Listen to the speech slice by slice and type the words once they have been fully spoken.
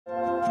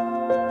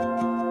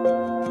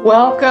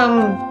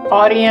Welcome,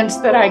 audience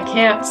that I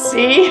can't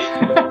see.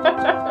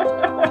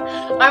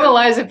 I'm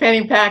Eliza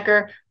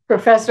Pennypacker,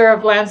 professor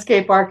of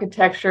landscape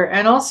architecture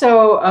and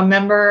also a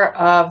member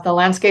of the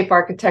Landscape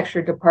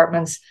Architecture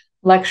Department's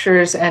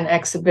Lectures and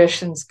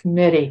Exhibitions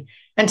Committee.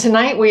 And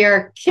tonight we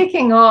are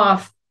kicking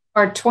off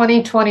our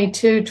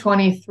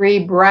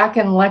 2022-23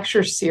 Bracken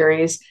Lecture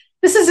Series.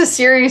 This is a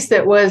series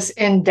that was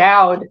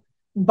endowed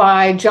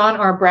by John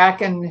R.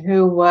 Bracken,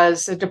 who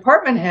was a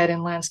department head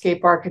in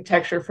landscape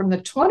architecture from the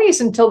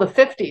 20s until the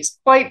 50s,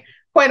 quite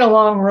a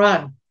long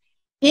run.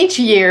 Each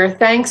year,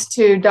 thanks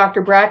to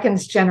Dr.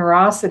 Bracken's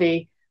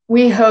generosity,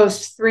 we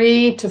host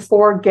 3 to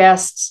 4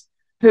 guests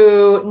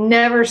who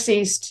never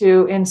cease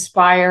to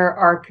inspire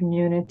our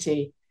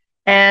community.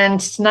 And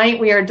tonight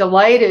we are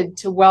delighted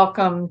to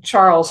welcome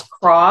Charles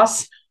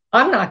Cross.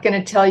 I'm not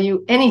going to tell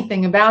you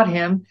anything about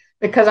him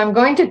because I'm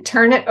going to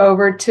turn it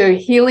over to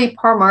Healy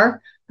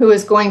Parmar, who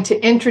is going to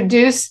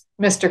introduce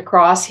Mr.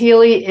 Cross.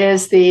 Healy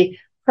is the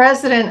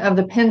president of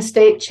the Penn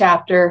State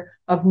chapter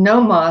of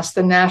NOMAS,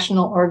 the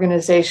National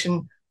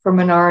Organization for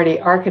Minority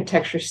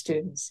Architecture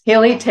Students.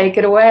 Healy, take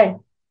it away.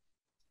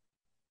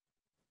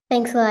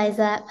 Thanks,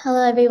 Eliza.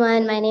 Hello,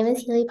 everyone. My name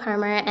is Healy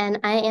Parmar, and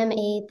I am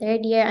a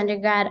third-year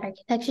undergrad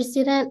architecture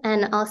student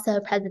and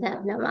also president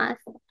of NOMAS.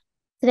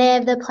 Today, I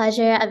have the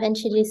pleasure of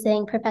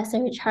introducing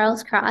Professor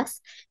Charles Cross,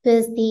 who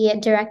is the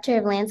Director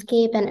of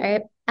Landscape and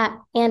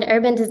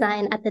Urban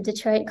Design at the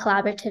Detroit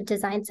Collaborative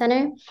Design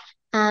Center,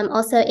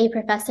 also a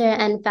professor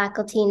and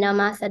faculty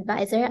NOMAS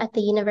advisor at the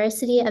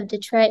University of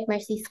Detroit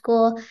Mercy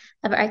School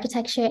of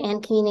Architecture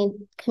and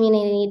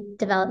Community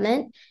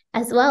Development,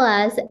 as well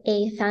as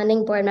a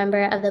founding board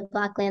member of the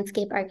Black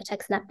Landscape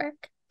Architects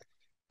Network.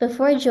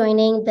 Before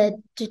joining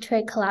the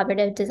Detroit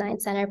Collaborative Design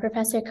Center,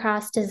 Professor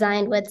Cross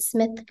designed with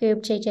Smith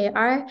Group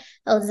JJR,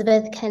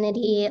 Elizabeth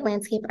Kennedy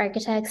Landscape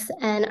Architects,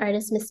 and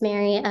artist Miss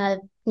Mary of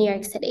New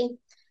York City,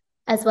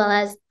 as well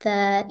as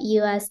the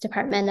U.S.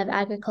 Department of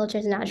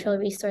Agriculture's Natural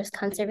Resource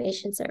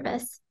Conservation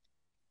Service.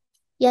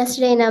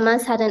 Yesterday,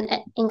 NOMAS had an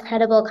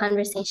incredible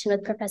conversation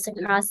with Professor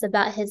Cross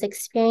about his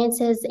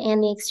experiences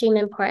and the extreme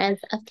importance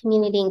of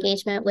community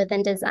engagement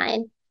within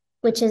design,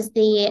 which is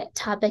the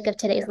topic of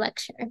today's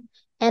lecture.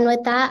 And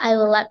with that, I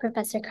will let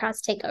Professor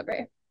Cross take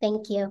over.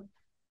 Thank you.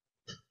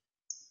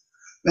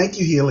 Thank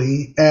you,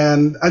 Healy.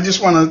 And I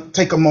just want to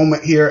take a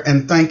moment here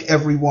and thank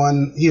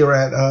everyone here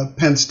at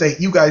Penn State.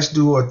 You guys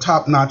do a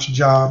top-notch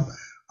job.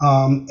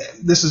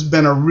 This has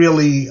been a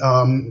really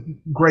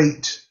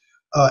great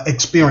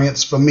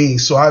experience for me.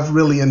 So I've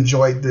really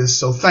enjoyed this.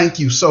 So thank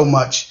you so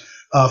much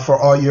for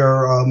all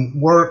your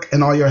work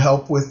and all your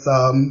help with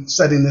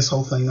setting this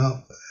whole thing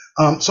up.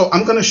 So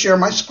I'm going to share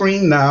my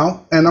screen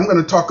now, and I'm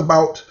going to talk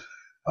about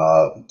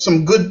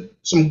some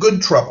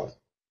good trouble.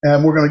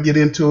 And we're going to get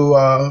into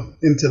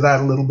that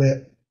a little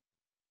bit.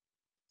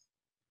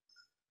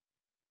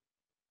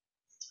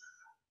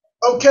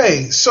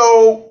 Okay,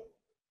 so,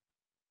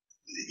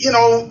 you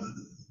know,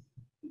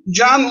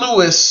 John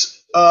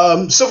Lewis,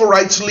 civil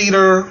rights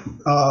leader,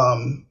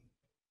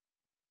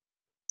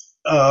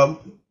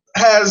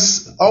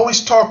 has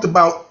always talked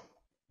about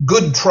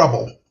good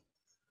trouble.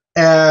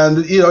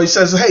 And, you know, he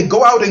says, hey,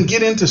 go out and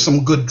get into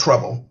some good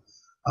trouble.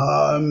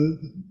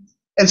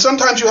 And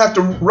sometimes you have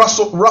to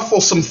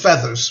ruffle some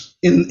feathers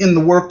in the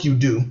work you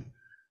do.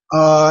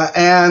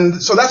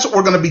 And so that's what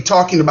we're going to be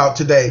talking about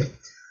today.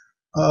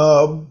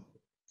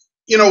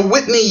 You know,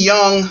 Whitney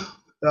Young,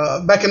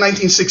 back in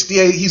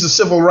 1968, he's a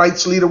civil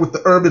rights leader with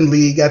the Urban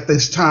League at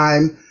this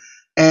time.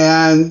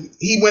 And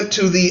he went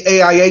to the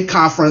AIA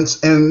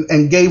conference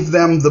and gave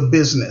them the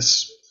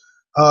business.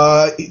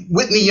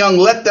 Whitney Young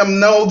let them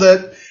know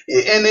that,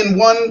 and in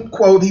one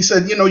quote, he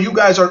said, you know, you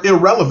guys are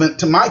irrelevant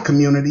to my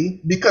community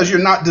because you're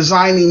not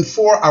designing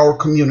for our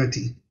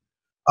community.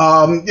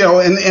 You know,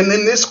 and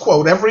in this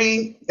quote,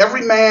 every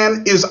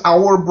man is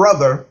our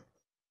brother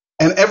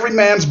and every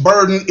man's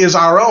burden is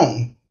our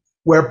own.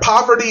 Where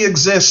poverty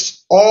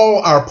exists,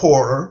 all are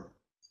poorer.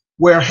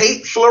 Where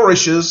hate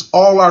flourishes,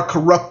 all are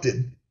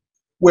corrupted.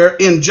 Where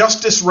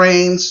injustice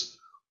reigns,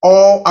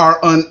 all are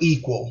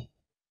unequal.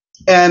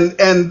 And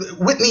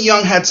Whitney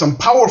Young had some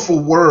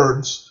powerful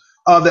words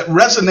that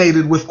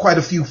resonated with quite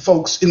a few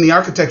folks in the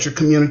architecture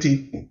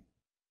community,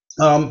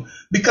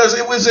 because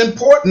it was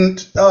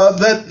important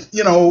that,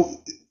 you know,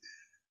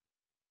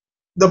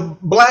 the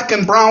Black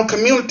and brown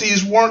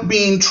communities weren't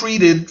being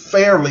treated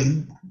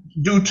fairly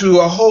due to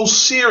a whole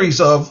series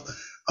of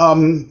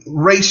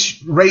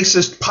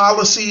racist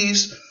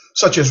policies,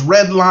 such as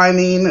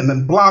redlining and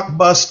then block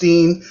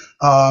busting,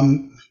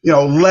 you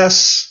know,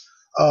 less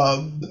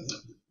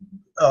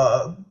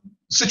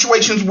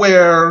situations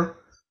where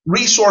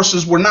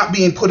resources were not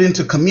being put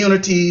into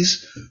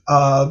communities,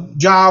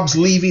 jobs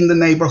leaving the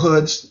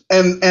neighborhoods,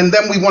 and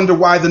then we wonder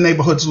why the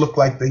neighborhoods look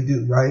like they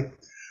do, right?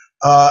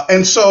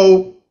 And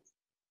so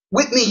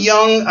Whitney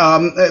Young,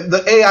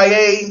 the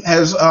AIA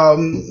has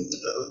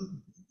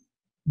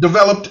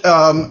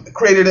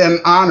created an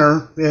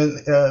honor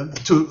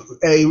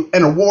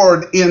an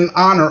award in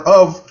honor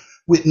of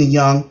Whitney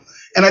Young.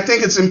 And I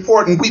think it's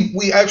important.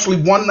 We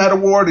actually won that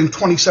award in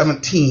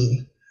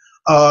 2017,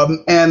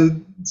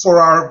 and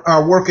for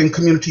our work in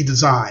community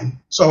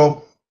design.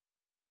 So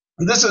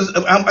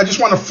I just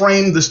want to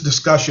frame this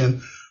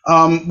discussion.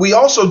 We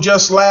also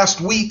just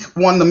last week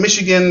won the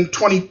Michigan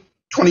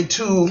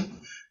 2022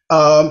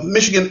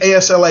 Michigan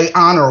ASLA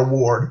Honor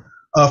Award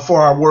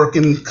for our work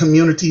in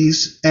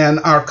communities and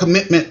our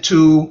commitment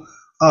to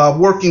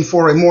working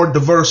for a more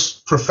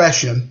diverse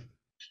profession.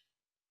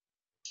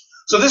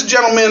 So this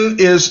gentleman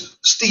is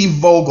Steve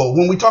Vogel.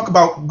 When we talk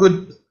about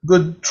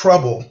good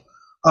trouble,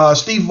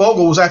 Steve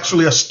Vogel was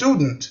actually a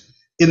student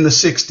in the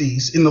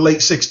 60s, in the late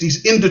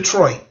 60s in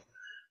Detroit.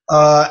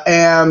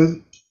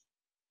 And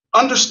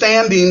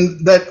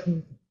understanding that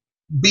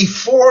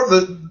before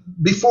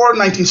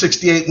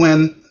 1968,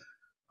 when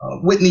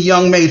Whitney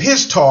Young made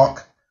his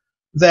talk,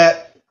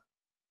 that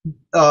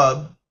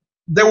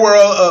there were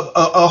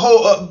a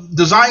whole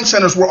design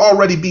centers were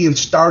already being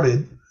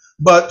started.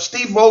 But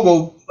Steve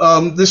Vogel,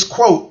 this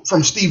quote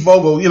from Steve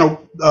Vogel,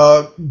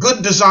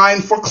 good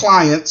design for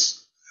clients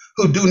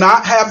who do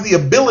not have the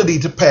ability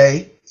to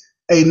pay,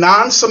 a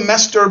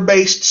non-semester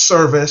based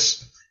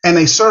service, and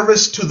a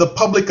service to the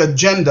public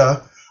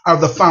agenda are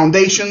the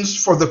foundations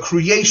for the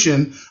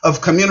creation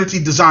of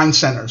community design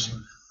centers.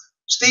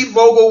 Steve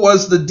Vogel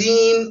was the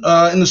dean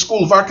in the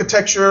School of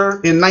Architecture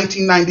in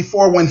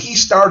 1994 when he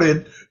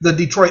started the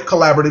Detroit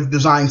Collaborative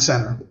Design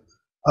Center.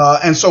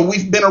 And so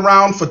we've been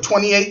around for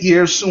 28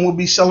 years. Soon we'll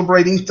be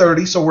celebrating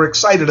 30, so we're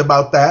excited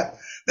about that.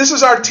 This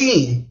is our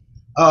team.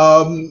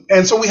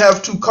 And so we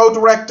have two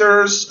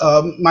co-directors,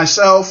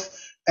 myself,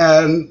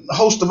 and a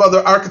host of other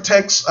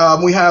architects.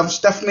 We have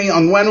Stephanie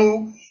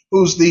Onwenu,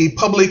 who's the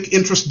Public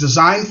Interest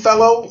Design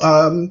Fellow.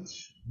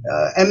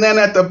 And then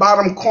at the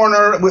bottom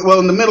corner, well,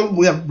 in the middle,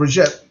 we have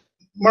Bridget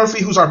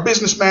Murphy, who's our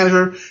business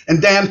manager,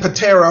 and Dan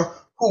Patera,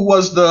 who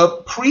was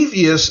the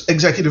previous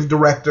executive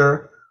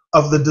director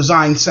of the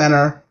Design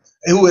Center,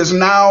 who is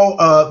now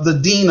the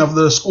dean of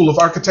the School of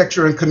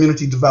Architecture and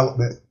Community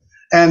Development.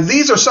 And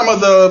these are some of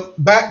the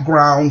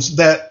backgrounds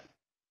that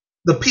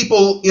the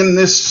people in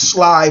this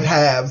slide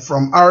have,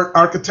 from art,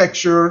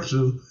 architecture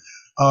to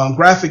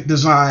graphic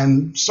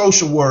design,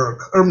 social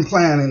work, urban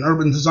planning,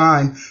 urban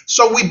design.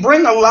 So we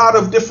bring a lot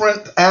of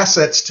different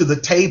assets to the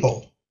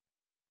table.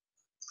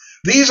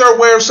 These are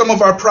where some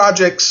of our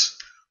projects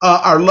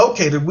are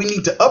located. We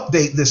need to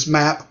update this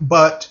map,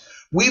 but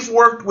we've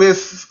worked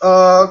with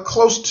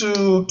close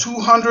to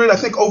 200, I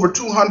think over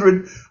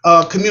 200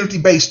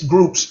 community-based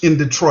groups in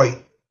Detroit.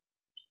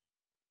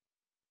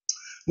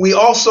 We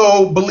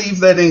also believe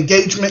that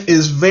engagement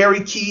is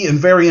very key and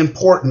very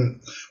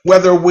important,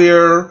 whether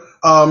we're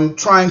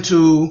trying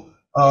to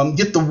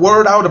get the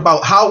word out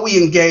about how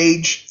we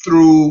engage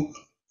through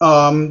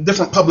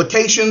different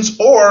publications,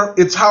 or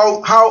it's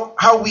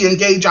how we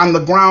engage on the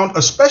ground,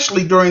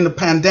 especially during the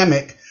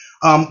pandemic,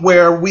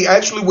 where we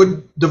actually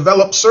would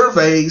develop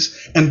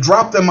surveys and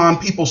drop them on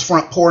people's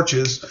front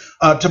porches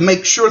to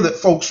make sure that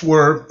folks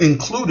were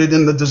included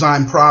in the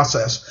design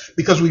process,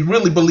 because we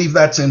really believe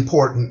that's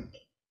important.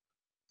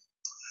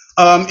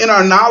 In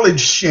our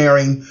knowledge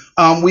sharing,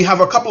 we have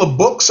a couple of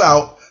books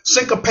out,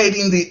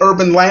 Syncopating the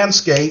Urban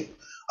Landscape,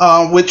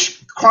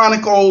 which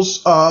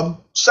chronicles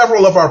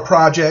several of our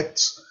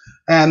projects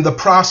and the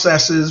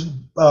processes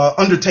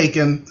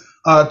undertaken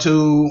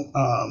to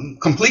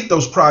complete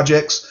those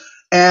projects,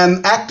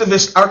 and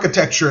Activist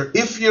Architecture.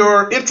 If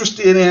you're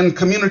interested in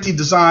community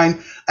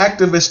design,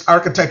 Activist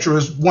Architecture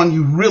is one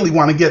you really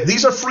want to get.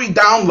 These are free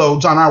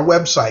downloads on our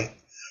website,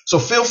 so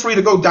feel free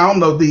to go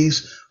download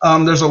these.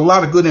 There's a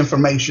lot of good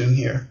information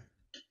here.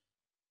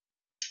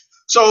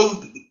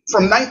 So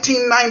from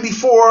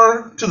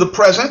 1994 to the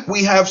present,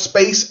 we have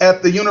space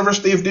at the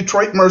University of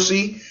Detroit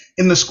Mercy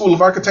in the School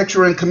of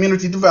Architecture and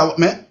Community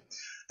Development.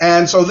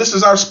 And so this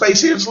is our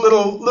space here. It's a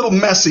little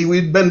messy.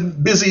 We've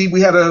been busy.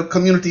 We had a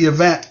community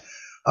event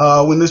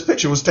when this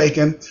picture was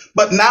taken.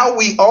 But now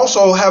we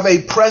also have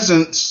a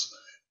presence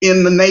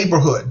in the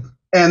neighborhood.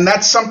 And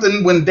that's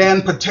something, when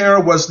Dan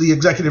Patera was the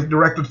executive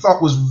director,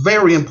 thought was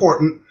very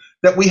important,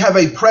 that we have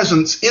a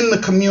presence in the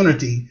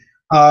community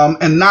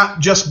and not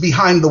just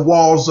behind the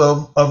walls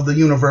of the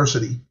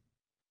university.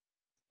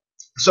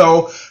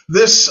 So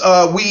this,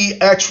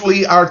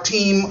 our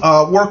team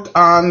worked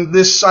on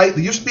this site.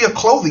 There used to be a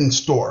clothing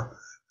store,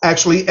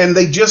 actually, and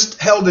they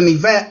just held an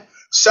event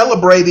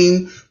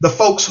celebrating the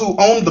folks who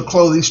owned the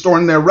clothing store,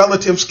 and their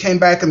relatives came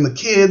back, and the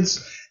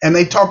kids, and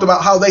they talked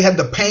about how they had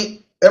to paint.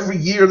 Every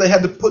year they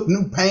had to put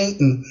new paint,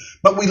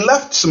 but we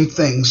left some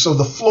things. So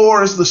the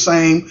floor is the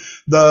same.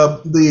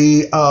 The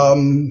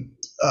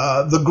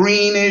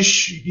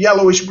greenish,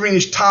 yellowish,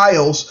 greenish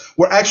tiles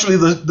were actually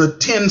the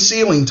tin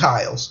ceiling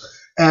tiles,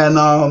 and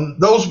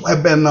those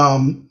have been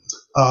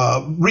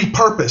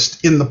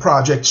repurposed in the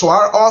project. So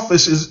our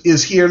office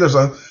is here. There's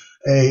a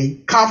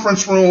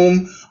conference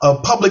room, a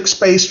public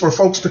space for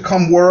folks to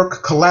come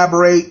work,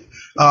 collaborate.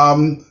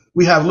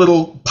 We have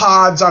little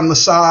pods on the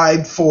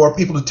side for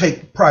people to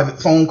take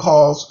private phone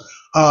calls.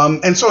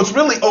 And so it's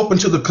really open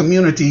to the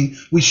community.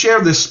 We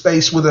share this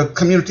space with a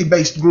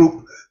community-based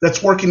group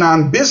that's working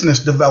on business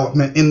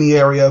development in the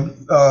area,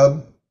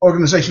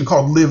 organization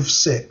called Live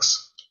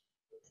 6.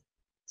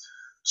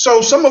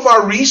 So some of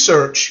our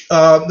research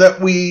that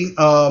we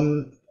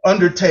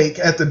undertake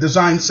at the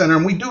Design Center,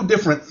 and we do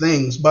different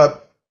things,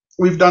 but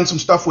we've done some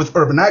stuff with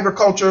urban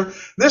agriculture.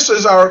 This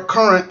is our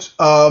current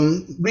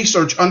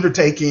research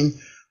undertaking,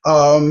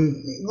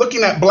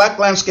 looking at Black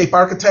landscape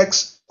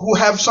architects who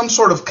have some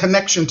sort of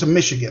connection to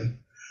Michigan.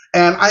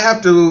 And I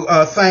have to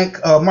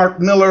thank Mark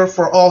Miller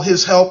for all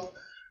his help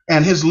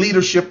and his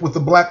leadership with the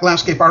Black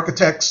Landscape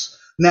Architects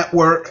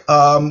Network.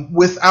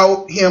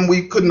 Without him,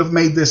 we couldn't have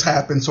made this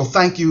happen. So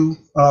thank you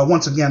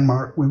once again,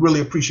 Mark. We really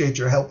appreciate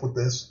your help with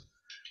this.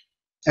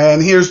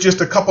 And here's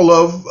just a couple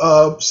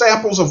of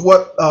samples of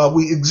what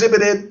we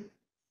exhibited.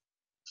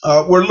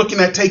 We're looking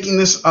at taking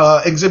this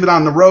exhibit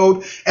on the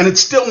road, and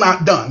it's still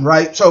not done,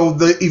 right? So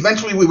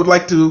eventually we would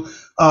like to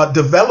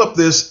develop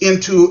this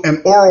into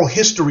an oral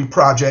history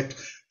project,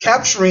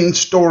 capturing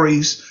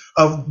stories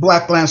of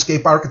Black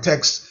landscape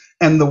architects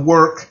and the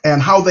work and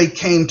how they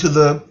came to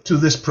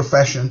this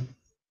profession.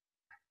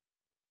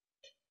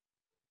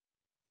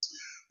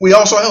 We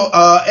also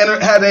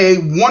had a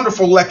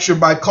wonderful lecture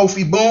by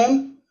Kofi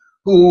Boone,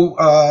 who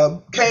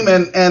came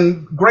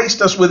and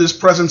graced us with his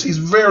presence. He's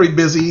very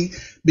busy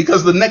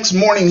because the next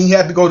morning he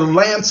had to go to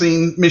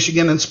Lansing,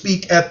 Michigan, and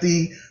speak at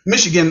the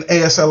Michigan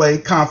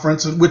ASLA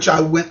conference, which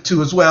I went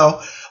to as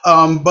well.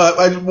 But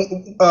I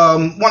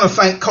want to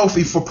thank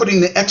Kofi for putting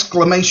the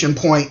exclamation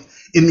point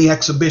in the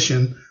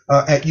exhibition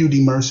at UD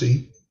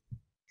Mercy.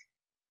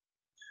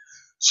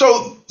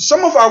 So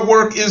some of our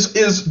work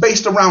is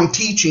based around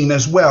teaching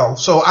as well.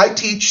 So I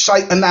teach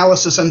site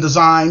analysis and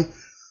design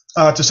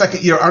to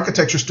second-year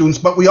architecture students,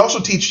 but we also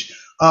teach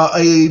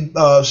a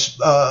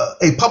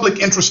public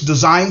interest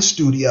design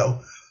studio.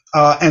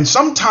 And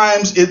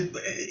sometimes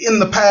in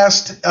the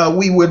past,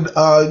 we would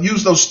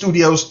use those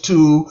studios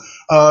to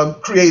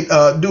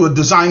do a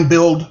design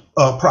build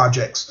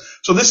projects.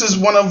 So this is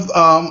one of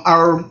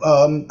our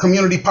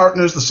community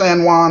partners, the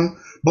San Juan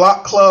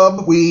Block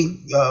Club.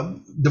 We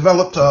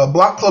developed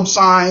block club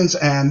signs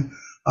and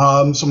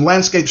some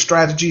landscape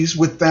strategies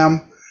with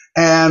them.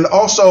 And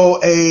also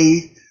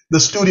the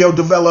studio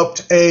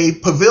developed a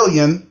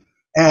pavilion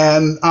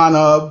and on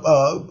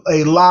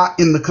a lot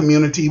in the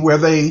community where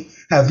they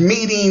have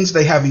meetings,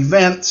 they have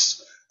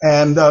events.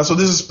 And so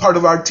this is part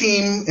of our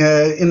team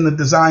in the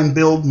design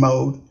build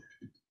mode.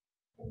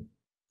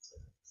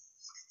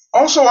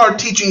 Also, our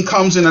teaching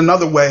comes in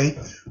another way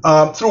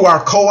through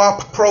our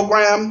co-op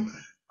program.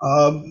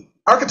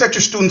 Architecture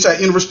students at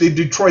University of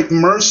Detroit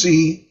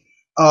Mercy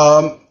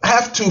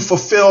have to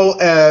fulfill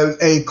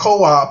a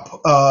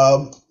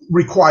co-op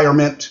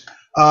requirement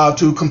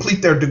to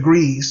complete their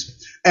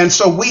degrees. And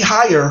so we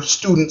hire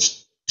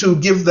students to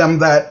give them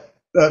that,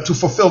 to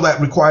fulfill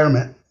that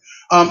requirement.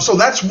 So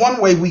that's one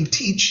way we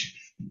teach,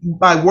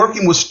 by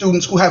working with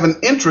students who have an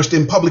interest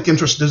in public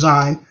interest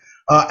design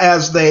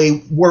as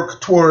they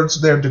work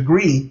towards their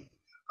degree.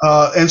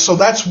 And so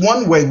that's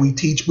one way we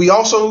teach. We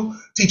also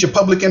teach a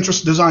public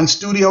interest design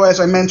studio, as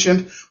I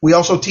mentioned. We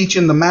also teach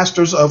in the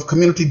Masters of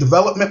Community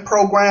Development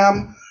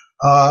program.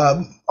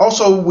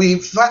 Also, we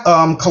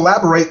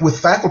collaborate with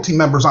faculty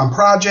members on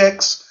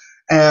projects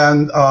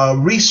and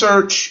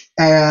research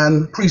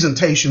and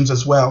presentations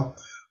as well.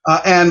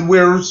 And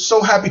we're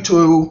so happy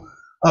to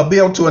be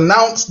able to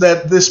announce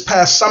that this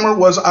past summer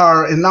was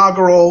our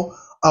inaugural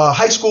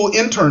high school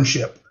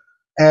internship.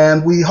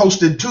 And we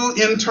hosted 2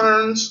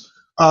 interns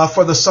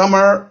for the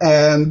summer,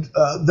 and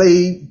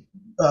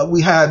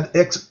we had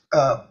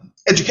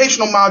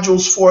educational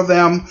modules for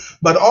them,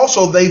 but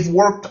also they've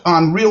worked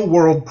on real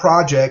world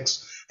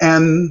projects,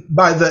 and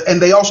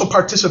they also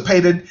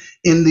participated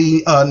in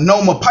the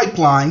NOMA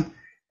pipeline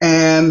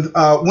and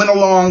went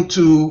along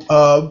to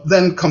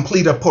then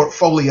complete a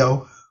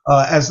portfolio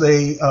as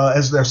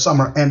their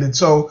summer ended.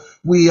 So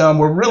we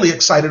were really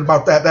excited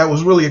about that. That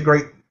was really a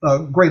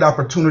great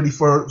opportunity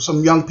for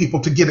some young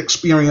people to get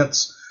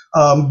experience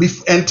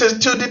and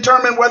to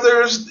determine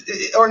whether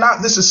or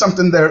not this is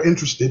something they're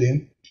interested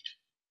in.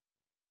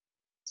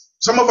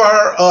 Some of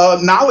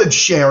our knowledge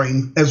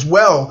sharing as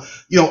well,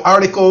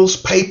 articles,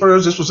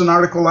 papers. This was an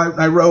article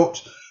I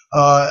wrote.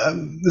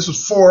 This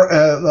was for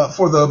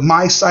the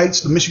My Sites,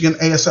 the Michigan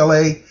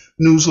ASLA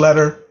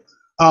newsletter.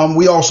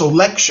 We also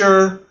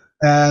lecture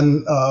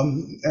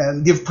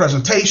and give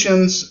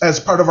presentations as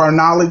part of our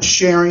knowledge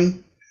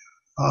sharing.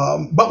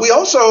 But we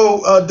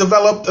also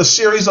developed a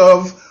series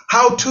of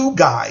how-to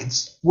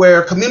guides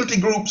where community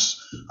groups,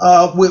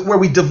 where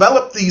we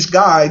develop these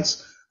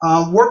guides,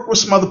 work with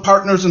some other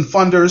partners and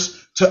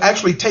funders to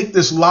actually take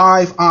this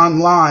live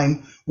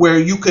online, where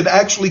you could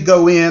actually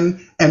go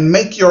in and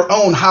make your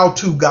own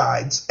how-to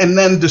guides and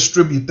then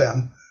distribute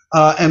them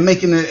and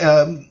making it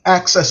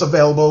access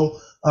available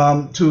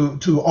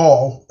to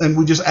all. And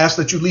we just ask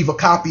that you leave a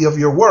copy of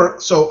your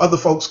work so other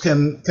folks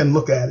can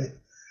look at it.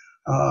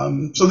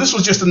 So this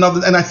was just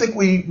another, and I think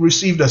we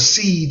received a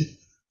SEED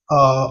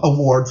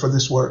award for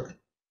this work.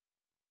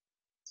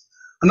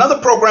 Another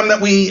program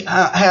that we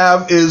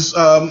have is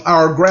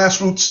our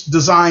Grassroots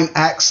Design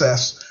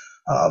Access.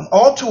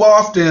 All too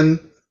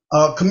often,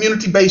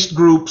 community-based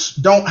groups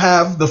don't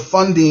have the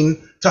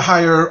funding to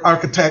hire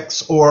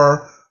architects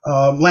or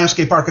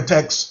landscape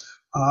architects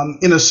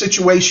in a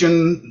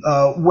situation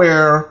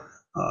where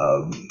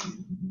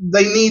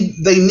they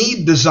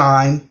need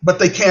design, but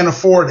they can't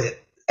afford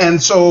it.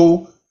 And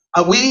so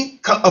we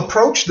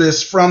approach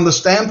this from the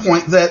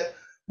standpoint that,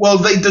 well,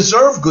 they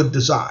deserve good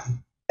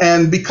design,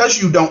 and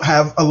because you don't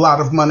have a lot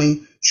of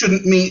money,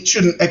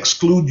 shouldn't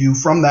exclude you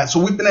from that. So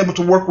we've been able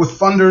to work with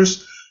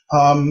funders,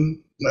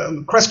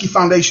 Kresge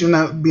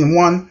Foundation being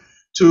one,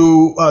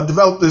 to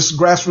develop this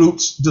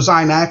grassroots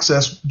design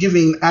access,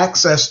 giving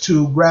access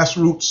to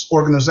grassroots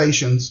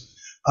organizations.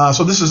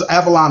 So this is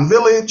Avalon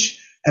Village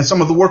and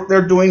some of the work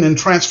they're doing in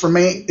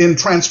transforming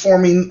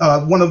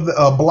one of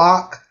the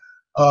block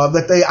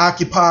that they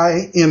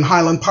occupy in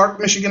Highland Park,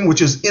 Michigan,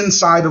 which is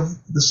inside of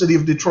the city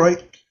of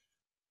Detroit.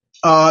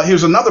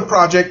 Here's another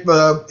project,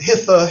 the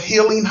Hitha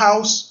Healing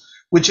House,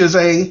 which is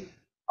a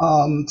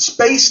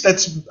space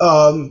that's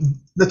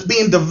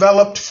being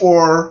developed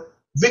for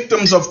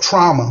victims of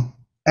trauma.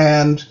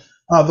 And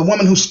the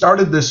woman who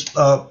started this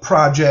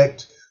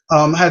project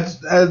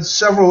had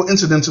several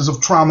incidences of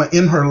trauma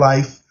in her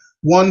life,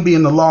 one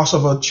being the loss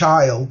of a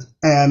child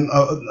and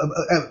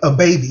a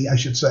baby, I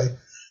should say.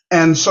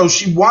 And so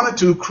she wanted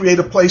to create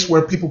a place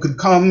where people could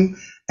come,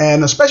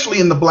 and especially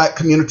in the Black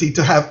community,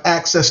 to have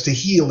access to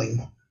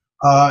healing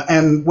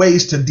and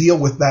ways to deal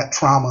with that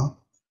trauma.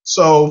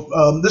 So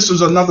this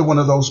is another one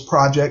of those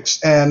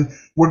projects, and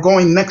we're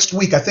going next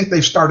week. I think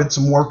they've started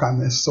some work on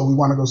this, so we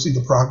want to go see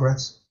the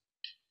progress.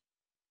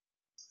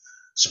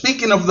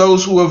 Speaking of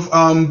those who have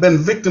been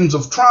victims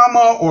of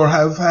trauma or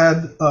have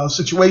had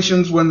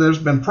situations when there's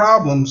been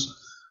problems,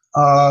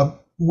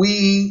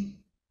 we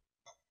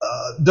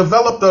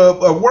developed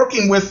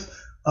working with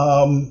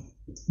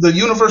the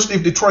University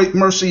of Detroit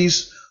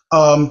Mercy's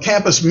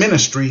campus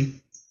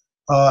ministry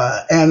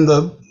and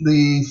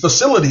the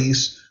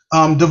facilities,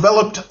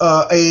 developed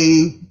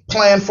a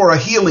plan for a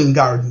healing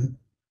garden.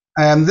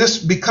 And this,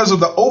 because of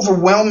the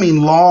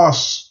overwhelming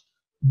loss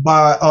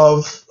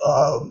of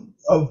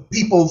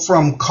people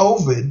from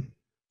COVID,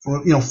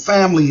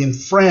 family and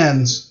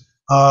friends,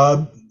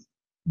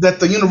 that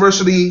the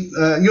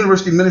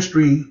university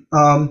ministry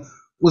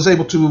was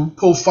able to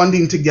pull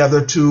funding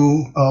together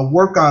to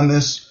work on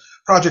this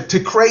project, to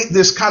create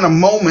this kind of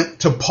moment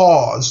to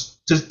pause,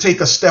 to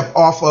take a step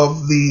off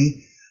of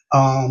the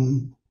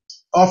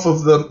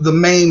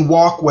main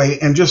walkway,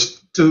 and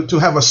just to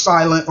have a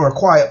silent or a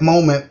quiet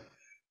moment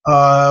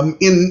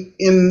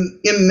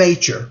in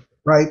nature,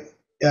 right?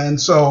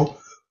 And so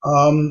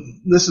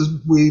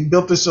we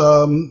built this,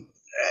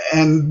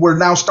 and we're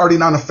now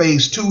starting on a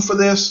phase 2 for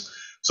this.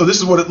 So this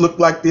is what it looked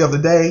like the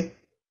other day.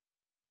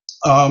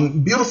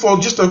 Beautiful,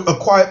 just a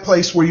quiet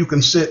place where you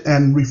can sit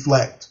and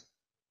reflect.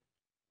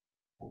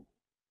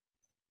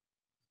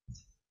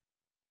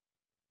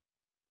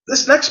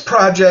 This next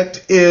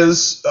project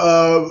is,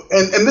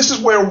 and this is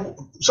where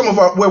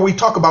where we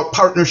talk about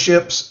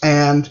partnerships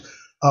and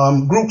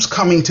groups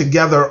coming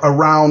together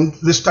around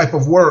this type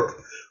of work.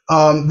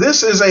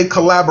 This is a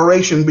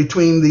collaboration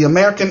between the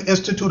American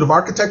Institute of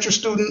Architecture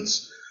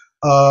students,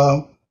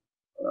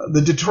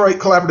 the Detroit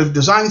Collaborative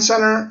Design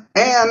Center,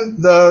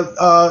 and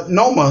the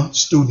NOMA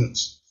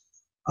students.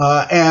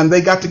 And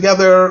they got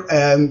together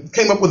and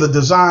came up with a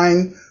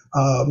design,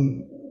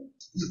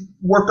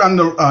 worked on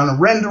a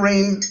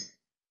rendering,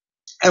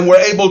 and were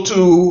able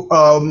to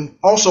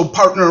also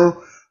partner.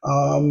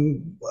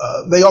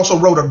 They also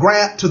wrote a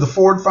grant to the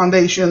Ford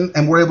Foundation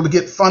and were able to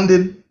get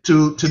funded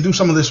to do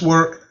some of this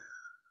work.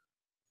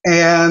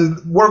 And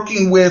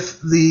working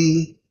with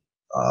the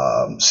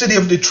city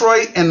of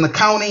Detroit and the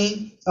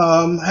county,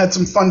 had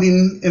some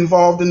funding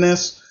involved in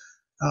this,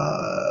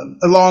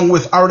 along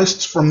with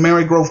artists from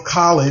Marygrove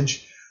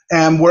College,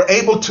 and we're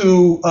able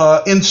to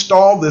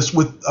install this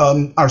with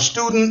our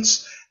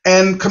students,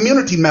 and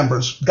community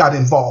members got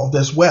involved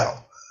as well.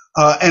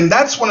 And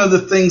that's one of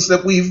the things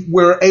that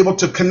we're able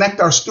to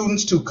connect our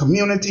students to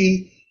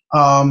community,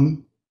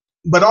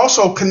 but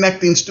also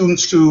connecting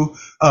students to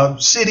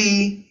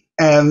city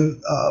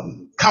and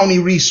county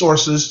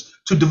resources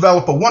to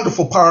develop a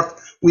wonderful park.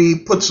 We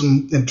put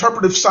some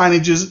interpretive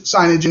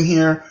signage in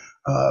here,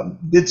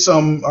 did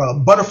some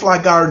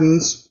butterfly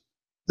gardens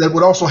that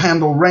would also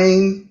handle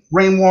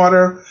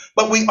rainwater,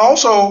 but we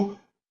also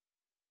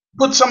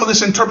put some of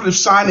this interpretive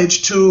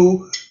signage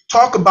to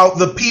talk about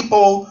the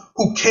people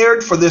who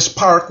cared for this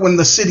park when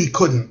the city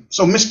couldn't.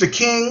 So Mr.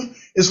 King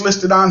is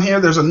listed on here.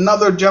 There's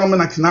another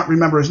gentleman, I cannot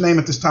remember his name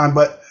at this time,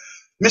 but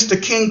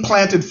Mr. King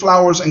planted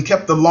flowers and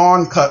kept the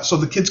lawn cut so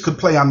the kids could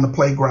play on the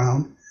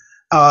playground.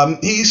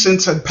 He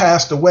since had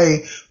passed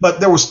away, but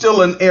there was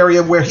still an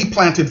area where he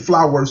planted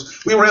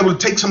flowers. We were able to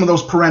take some of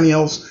those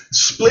perennials,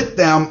 split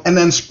them, and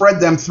then spread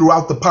them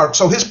throughout the park.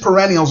 So his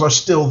perennials are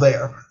still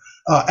there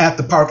at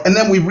the park. And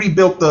then we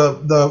rebuilt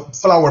the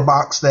flower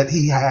box that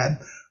he had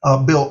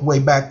built way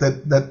back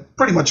that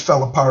pretty much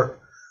fell apart.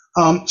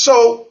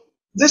 So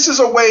this is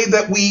a way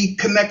that we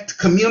connect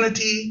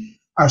community,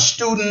 our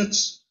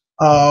students,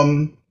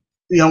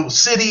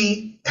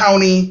 city,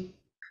 county,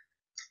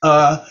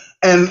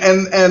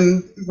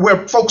 and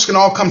where folks can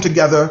all come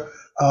together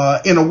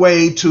in a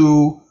way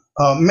to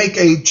make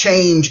a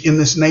change in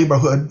this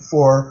neighborhood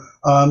for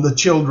the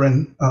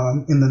children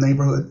in the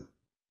neighborhood.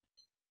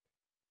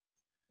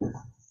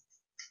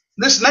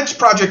 This next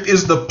project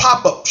is the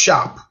pop-up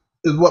shop,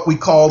 is what we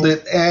called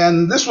it,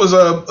 and this was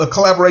a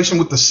collaboration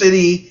with the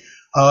city,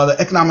 the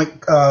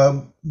Economic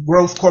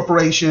Growth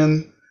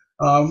Corporation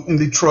in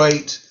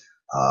Detroit,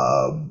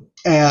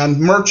 and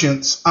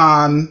merchants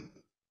on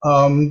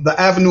the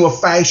Avenue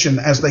of Fashion,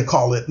 as they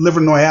call it,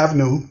 Livernois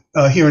Avenue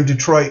here in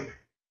Detroit.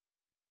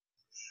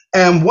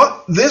 And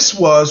what this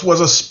was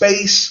a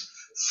space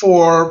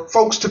for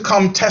folks to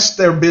come test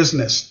their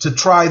business, to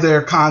try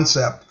their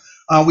concept.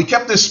 We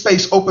kept this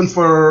space open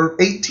for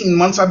 18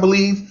 months, I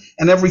believe,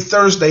 and every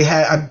Thursday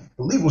I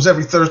believe it was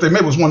every Thursday,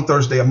 maybe it was one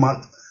Thursday a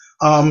month,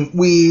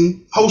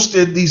 we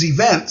hosted these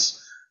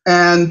events.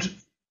 And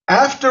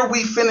after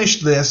we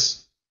finished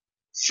this,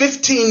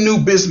 15 new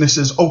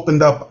businesses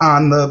opened up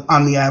on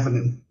the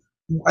avenue.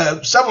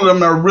 Several of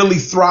them are really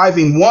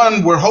thriving.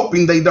 One, we're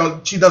hoping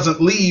she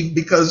doesn't leave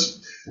because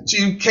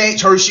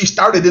she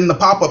started in the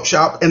pop-up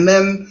shop and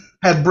then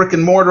had brick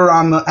and mortar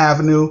on the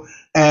avenue,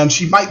 and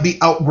she might be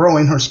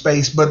outgrowing her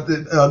space, but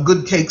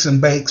Good Cakes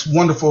and Bakes,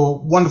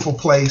 wonderful, wonderful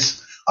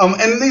place.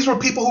 And these were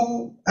people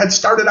who had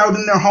started out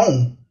in their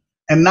home,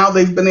 and now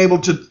they've been able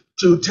to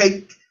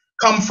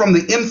come from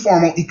the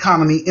informal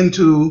economy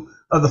into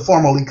the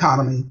formal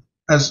economy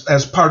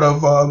as part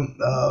of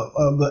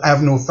the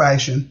Avenue of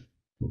Fashion.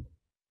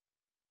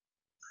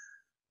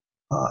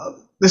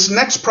 This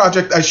next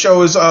project I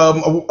show is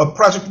a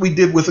project we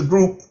did with a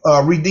group,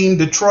 Redeem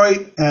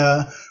Detroit,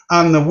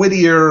 on the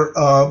Whittier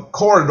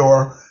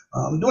corridor,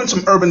 doing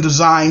some urban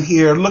design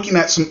here, looking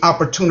at some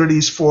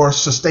opportunities for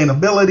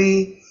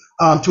sustainability,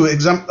 to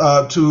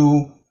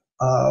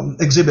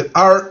exhibit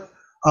art,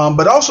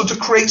 but also to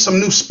create some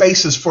new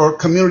spaces for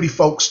community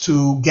folks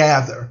to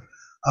gather.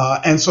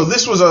 And so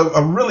this was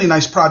a really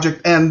nice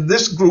project, and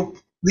these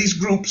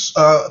groups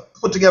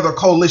put together a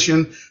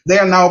coalition. They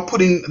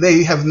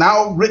have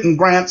now written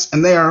grants,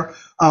 and they are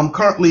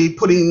currently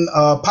putting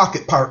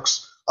pocket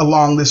parks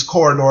along this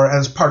corridor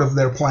as part of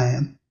their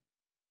plan.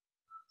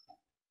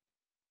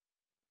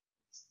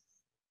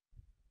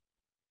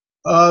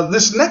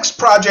 This next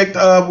project,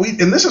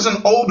 and this is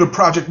an older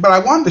project, but I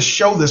wanted to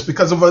show this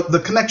because of the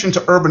connection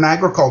to urban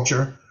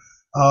agriculture.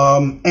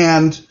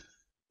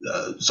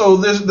 So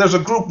there's a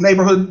group,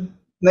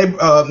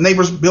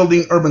 Neighbors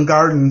Building Urban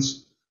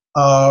Gardens,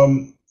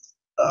 and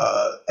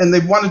they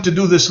wanted to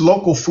do this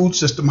local food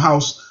system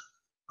house.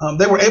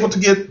 They were able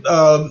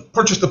to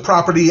purchase the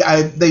property.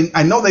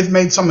 I know they've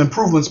made some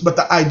improvements, but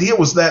the idea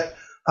was that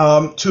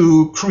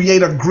to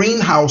create a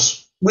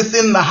greenhouse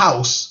within the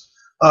house,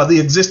 the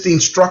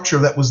existing structure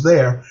that was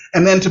there,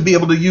 and then to be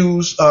able to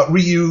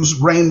reuse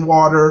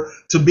rainwater,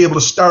 to be able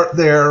to start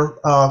their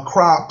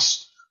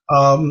crops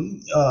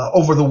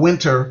over the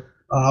winter,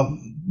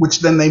 which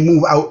then they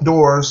move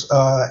outdoors.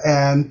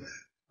 So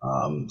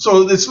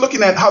it's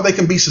looking at how they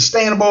can be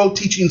sustainable,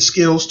 teaching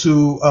skills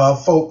to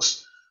folks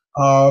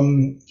at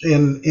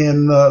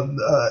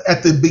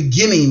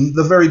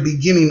the very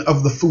beginning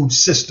of the food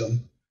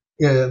system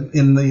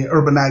in the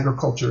urban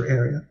agriculture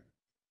area.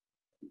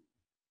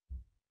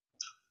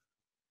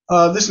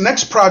 This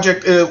next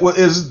project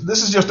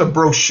this is just a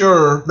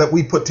brochure that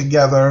we put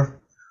together,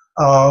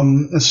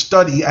 a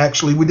study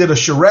actually. We did a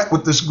charrette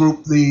with this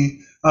group, the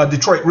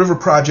Detroit River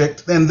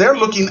Project, and they're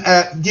looking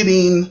at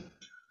getting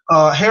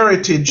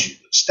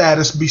heritage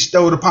status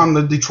bestowed upon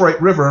the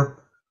Detroit River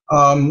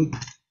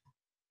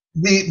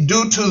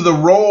due to the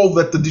role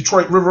that the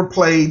Detroit River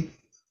played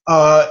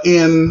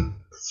in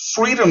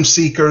freedom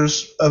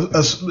seekers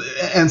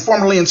and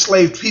formerly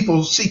enslaved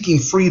people seeking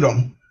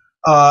freedom.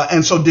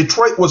 And so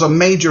Detroit was a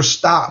major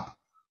stop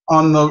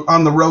on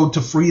the road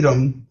to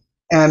freedom,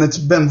 and it's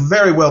been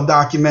very well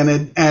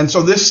documented. And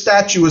so this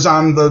statue is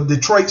on the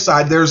Detroit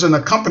side. There's an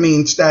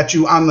accompanying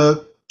statue on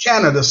the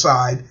Canada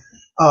side.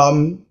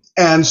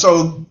 And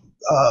so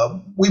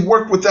we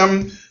worked with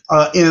them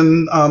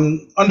in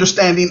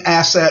understanding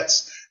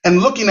assets and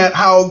looking at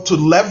how to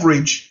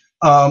leverage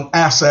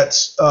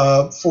assets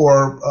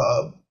for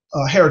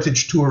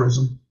heritage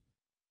tourism.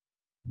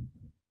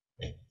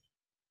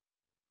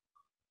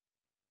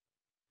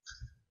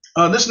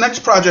 This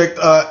next project,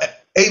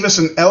 Avis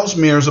and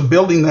Ellesmere, is a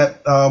building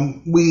that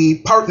we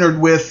partnered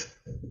with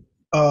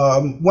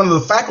one of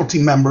the faculty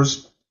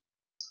members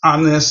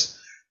on this,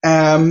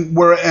 and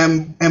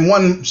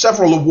won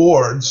several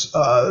awards.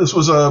 This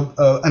was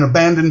an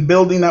abandoned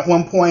building at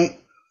one point.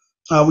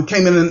 We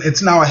came in, and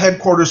it's now a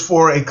headquarters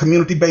for a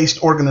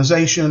community-based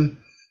organization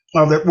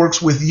that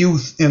works with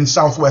youth in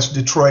Southwest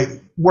Detroit,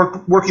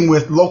 working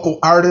with local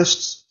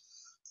artists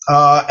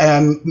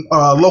and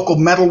local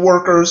metal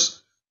workers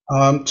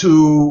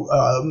to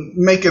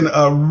make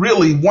a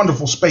really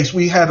wonderful space.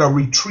 We had a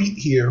retreat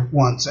here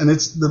once, and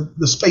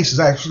the space is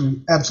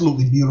actually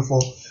absolutely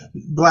beautiful.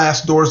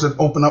 Glass doors that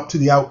open up to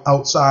the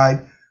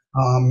outside.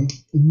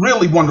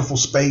 Really wonderful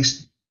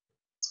space.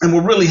 And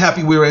we're really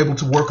happy we were able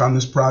to work on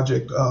this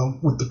project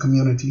with the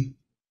community.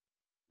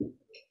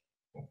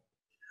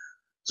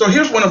 So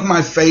here's one of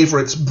my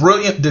favorites,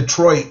 Brilliant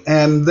Detroit.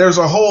 And there's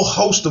a whole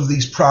host of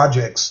these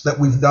projects that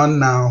we've done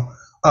now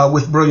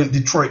with Brilliant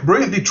Detroit.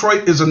 Brilliant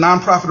Detroit is a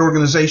nonprofit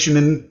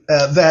organization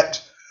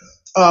that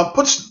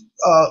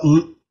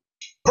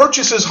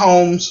purchases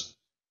homes.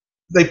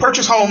 They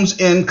purchase homes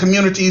in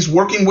communities,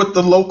 working with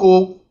the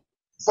local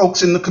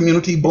folks in the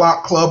community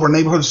block club or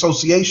neighborhood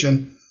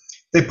association.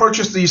 They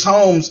purchase these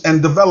homes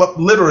and develop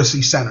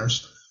literacy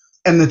centers,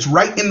 and it's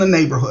right in the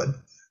neighborhood.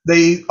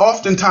 They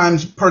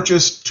oftentimes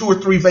purchase 2 or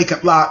 3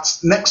 vacant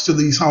lots next to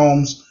these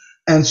homes,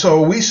 and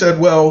so we said,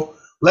 well,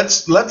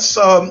 let's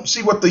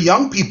see what the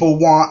young people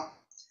want.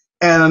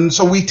 And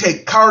so we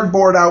take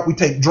cardboard out, we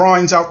take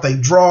drawings out. They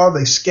draw,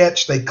 they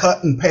sketch, they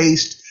cut and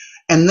paste,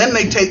 and then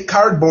they take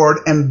cardboard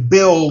and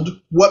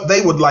build what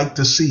they would like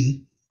to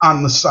see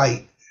on the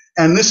site.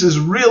 And this is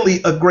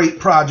really a great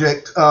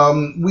project.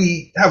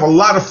 We have a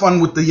lot of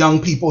fun with the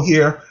young people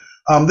here.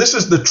 This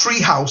is the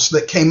tree house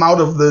that came out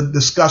of the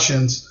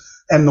discussions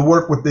and the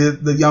work with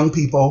the young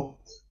people.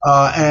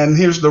 And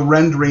here's the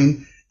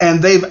rendering.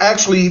 And they've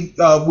actually,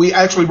 we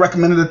actually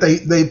recommended that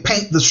they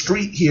paint the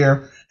street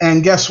here.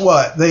 And guess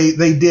what? They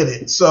did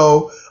it.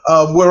 So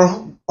we're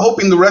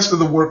hoping the rest of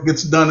the work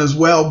gets done as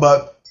well.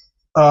 But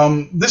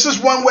this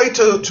is one way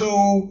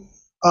to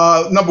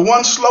number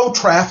one, slow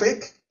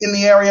traffic in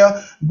the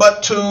area,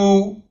 but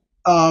to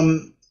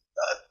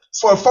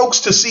for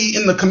folks to see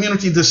in the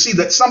community, to see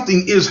that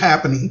something is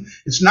happening.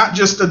 It's not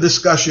just a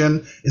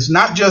discussion. It's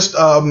not just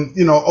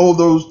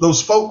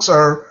those folks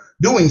are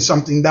doing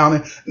something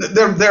down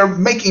there. They're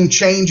making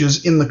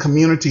changes in the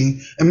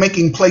community and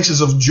making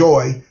places of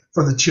joy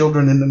for the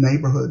children in the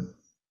neighborhood.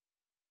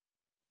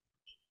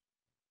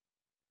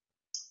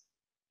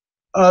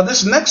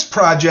 This next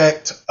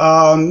project,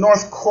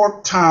 North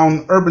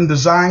Corktown Urban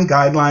Design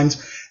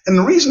Guidelines, and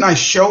the reason I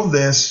show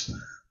this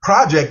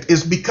project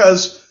is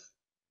because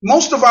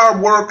most of our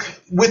work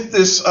with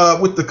this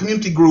with the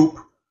community group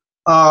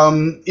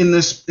in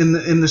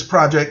this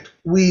project,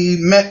 we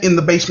met in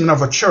the basement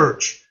of a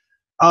church.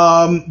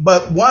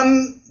 But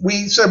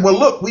we said, well,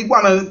 look, we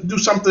want to do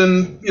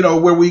something,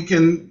 where we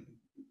can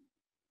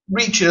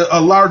reach a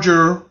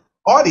larger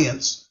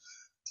audience.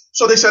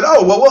 So they said,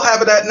 oh, well, we'll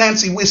have it at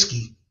Nancy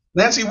Whiskey.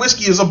 Nancy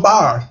Whiskey is a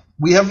bar.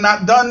 We have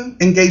not done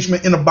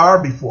engagement in a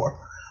bar before.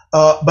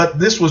 But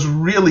this was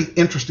really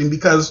interesting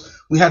because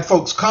we had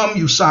folks come,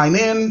 you sign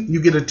in,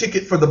 you get a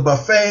ticket for the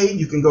buffet,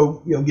 you can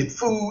go, get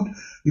food,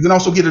 you can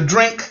also get a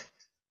drink,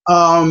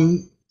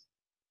 and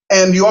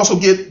you also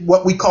get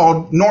what we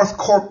call North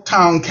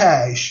Corktown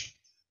cash.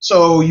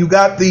 So you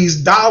got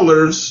these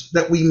dollars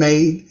that we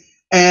made,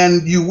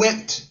 and you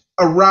went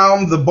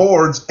around the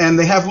boards, and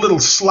they have little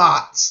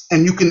slots,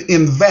 and you can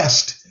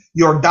invest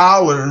your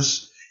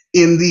dollars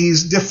in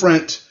these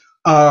different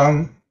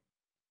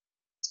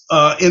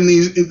in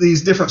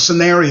these different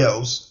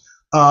scenarios,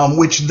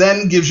 which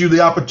then gives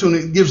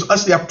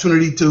us the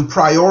opportunity to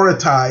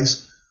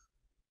prioritize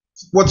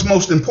what's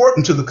most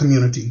important to the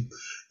community.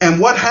 And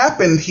what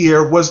happened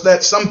here was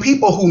that some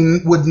people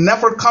who would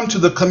never come to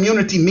the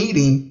community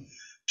meeting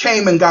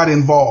came and got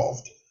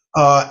involved.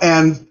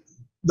 And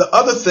the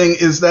other thing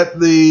is that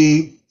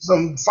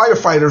some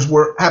firefighters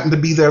happened to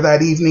be there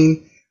that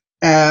evening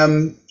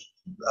and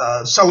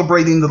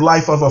celebrating the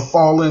life of a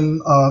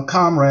fallen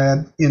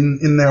comrade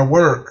in their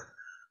work.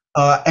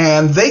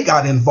 And they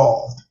got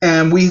involved.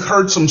 And we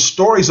heard some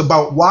stories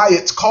about why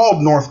it's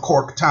called North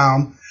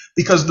Corktown,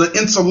 because the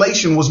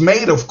insulation was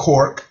made of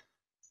cork,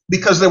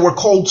 because there were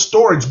cold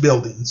storage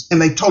buildings.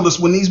 And they told us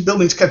when these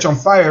buildings catch on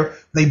fire,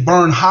 they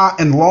burn hot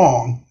and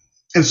long.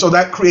 And so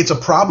that creates a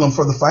problem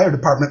for the fire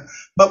department.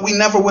 But we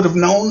never would have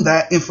known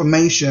that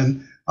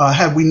information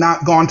had we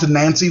not gone to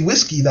Nancy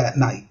Whiskey that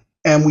night.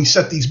 And we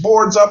set these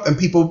boards up and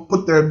people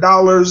put their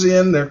dollars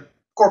in, their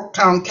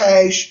Corktown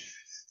cash.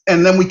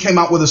 And then we came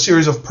out with a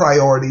series of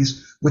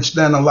priorities, which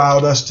then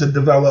allowed us to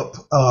develop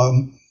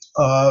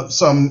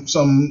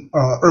some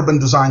urban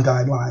design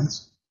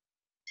guidelines.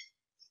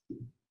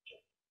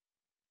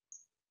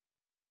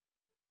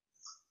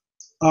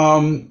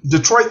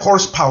 Detroit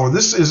Horsepower.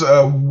 This is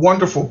a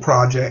wonderful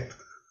project.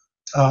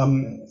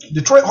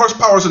 Detroit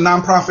Horsepower is a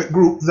nonprofit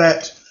group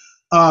that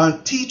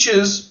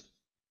teaches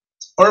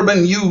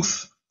urban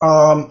youth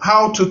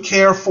how to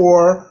care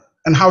for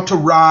and how to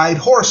ride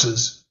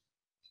horses,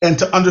 and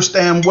to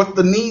understand what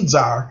the needs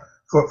are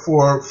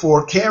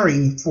for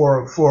caring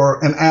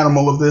for an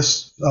animal of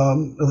this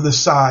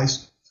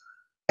size.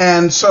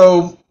 And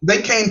so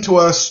they came to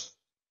us,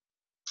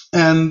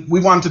 and we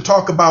wanted to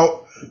talk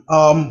about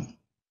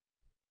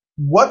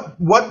what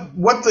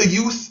the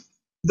youth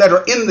that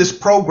are in this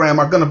program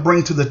are going to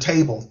bring to the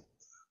table.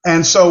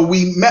 And so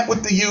we met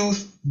with the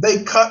youth.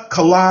 They cut,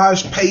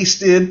 collaged,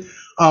 pasted,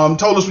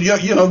 told us, we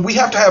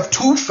have to have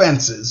 2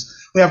 fences.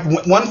 We have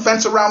one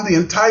fence around the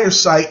entire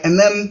site and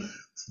then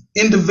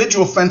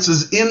individual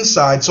fences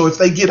inside. So if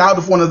they get out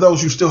of one of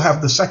those, you still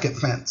have the second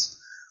fence.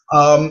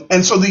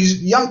 And so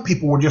these young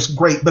people were just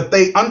great, but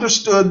they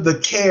understood the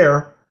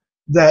care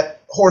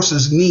that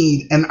horses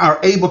need and are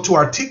able to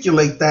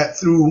articulate that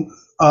through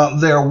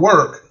their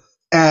work.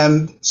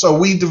 And so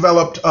we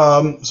developed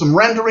some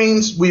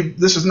renderings.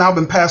 This has now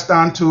been passed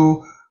on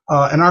to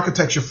an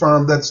architecture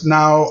firm that's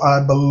now,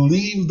 I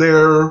believe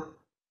they're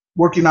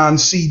working on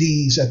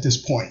CDs at this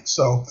point.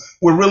 So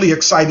we're really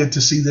excited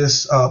to see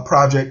this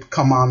project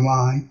come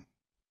online.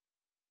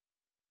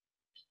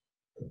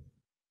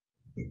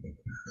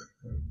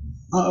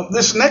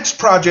 This next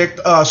project,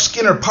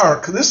 Skinner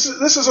Park, this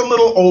is a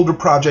little older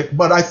project,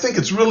 but I think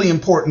it's really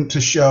important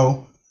to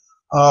show.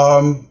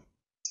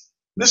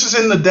 This is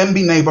in the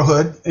Denby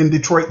neighborhood in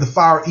Detroit, the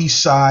far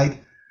east side,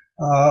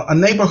 a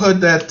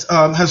neighborhood that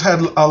has had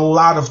a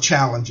lot of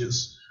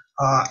challenges.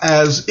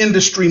 As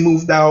industry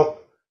moved out,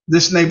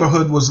 this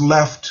neighborhood was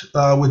left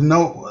with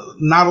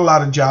not a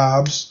lot of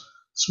jobs,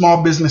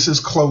 small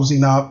businesses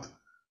closing up,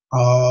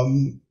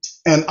 and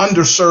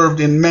underserved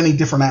in many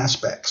different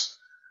aspects.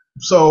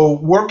 So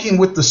working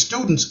with the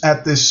students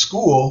at this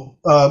school,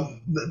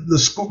 the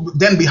school,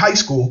 Denby High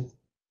School,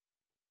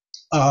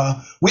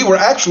 we were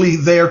actually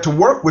there to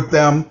work with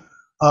them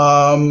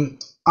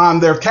on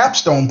their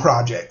capstone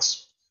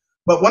projects.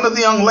 But one of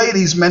the young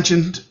ladies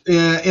mentioned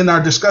in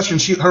our discussion,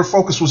 her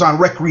focus was on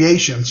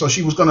recreation. So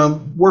she was going to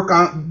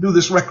do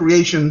this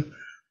recreation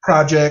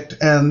project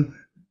and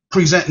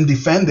present and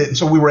defend it. And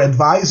so we were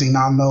advising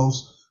on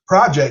those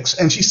projects.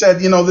 And she said,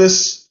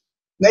 this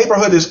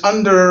neighborhood is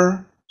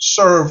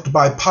underserved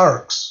by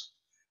parks.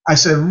 I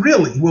said,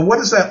 really? Well, what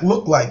does that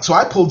look like? So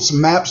I pulled some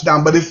maps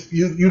down, but if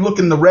you look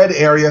in the red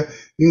area,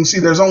 you can see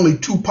there's only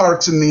 2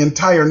 parks in the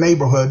entire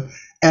neighborhood.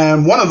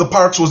 And one of the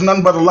parks was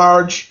none but a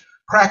large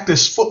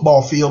practice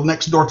football field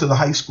next door to the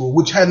high school,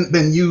 which hadn't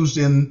been used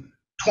in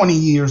 20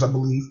 years, I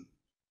believe.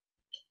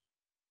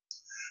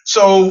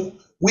 So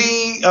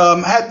we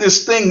had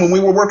this thing when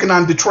we were working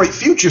on Detroit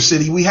Future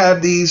City. We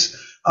had these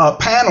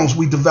panels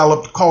we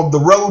developed called the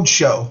Road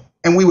Show.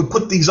 And we would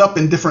put these up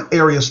in different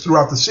areas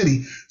throughout the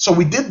city. So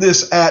we did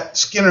this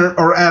at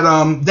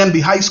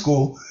Denby High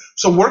School.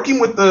 So working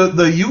with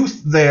the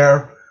youth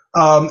there,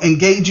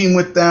 engaging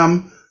with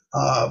them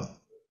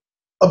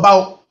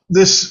about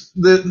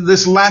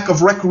this lack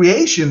of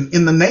recreation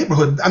in the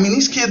neighborhood. I mean,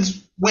 these kids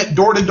went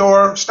door to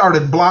door,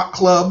 started block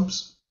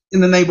clubs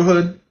in the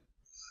neighborhood,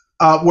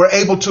 were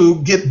able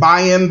to get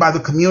buy-in by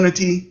the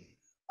community.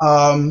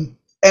 And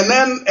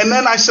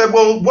then I said,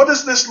 well, what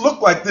does this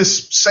look like,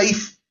 this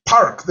safe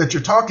park that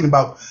you're talking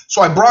about?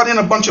 So I brought in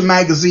a bunch of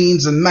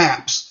magazines and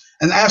maps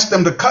and asked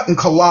them to cut and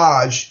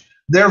collage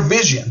their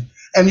vision.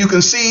 And you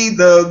can see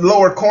the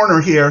lower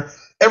corner here.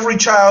 Every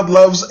child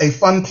loves a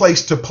fun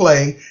place to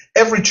play.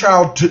 Every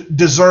child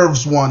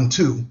deserves one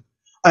too.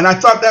 And I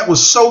thought that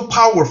was so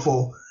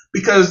powerful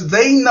because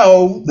they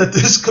know that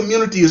this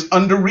community is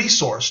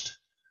under-resourced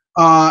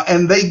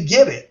and they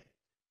get it.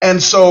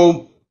 And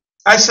so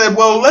I said,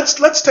 well,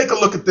 let's take a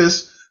look at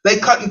this. They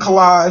cut and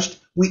collaged.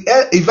 We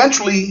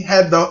eventually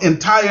had the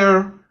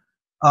entire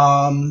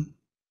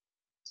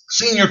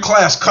senior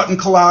class cut and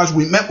collage.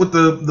 We met with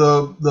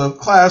the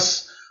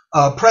class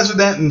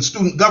president and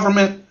student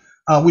government.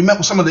 We met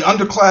with some of the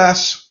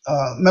underclass,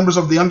 members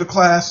of the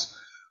underclass,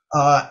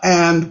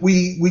 and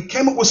we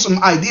came up with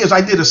some ideas.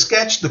 I did a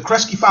sketch. The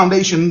Kresge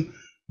Foundation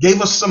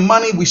gave us some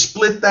money. We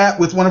split that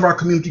with one of our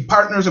community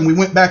partners, and we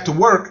went back to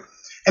work.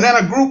 And then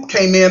a group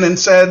came in and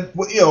said,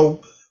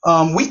 well,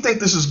 we think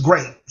this is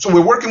great. So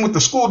we're working with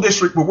the school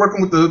district, we're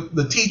working with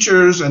the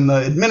teachers and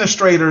the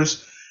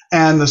administrators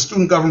and the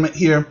student government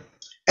here.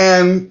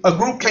 And a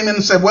group came in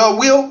and said, well,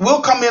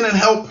 we'll come in and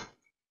help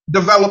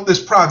develop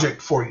this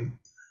project for you.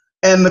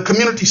 And the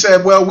community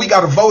said, well, we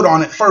got to vote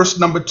on it first.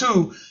 Number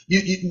 2,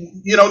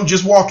 you don't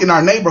just walk in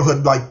our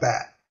neighborhood like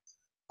that.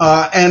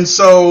 And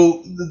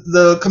so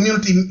the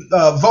community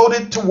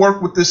voted to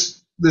work with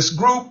this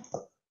group.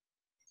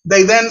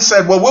 They then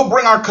said, well, we'll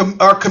bring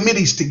our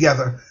committees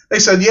together. They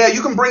said, yeah,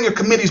 you can bring your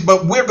committees,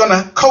 but we're going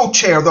to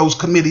co-chair those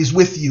committees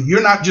with you.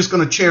 You're not just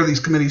going to chair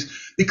these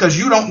committees because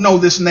you don't know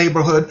this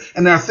neighborhood,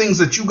 and there are things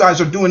that you guys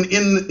are doing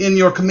in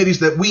your committees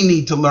that we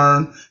need to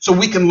learn so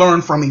we can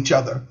learn from each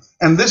other.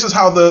 And this is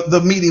how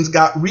the meetings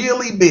got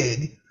really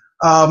big.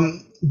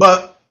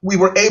 But we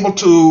were able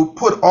to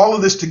put all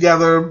of this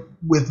together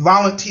with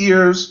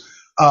volunteers,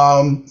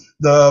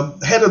 the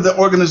head of the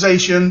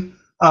organization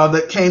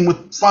that came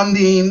with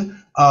funding,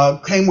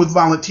 came with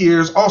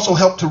volunteers, also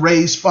helped to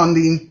raise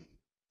funding.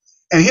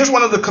 And here's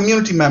one of the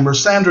community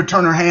members, Sandra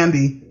Turner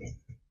Handy.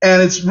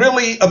 And it's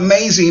really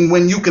amazing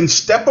when you can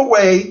step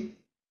away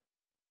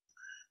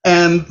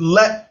and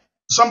let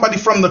somebody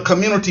from the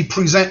community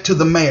present to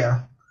the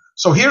mayor.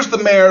 So here's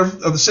the mayor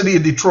of the city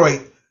of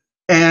Detroit,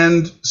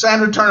 and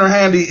Sandra Turner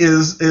Handy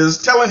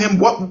is telling him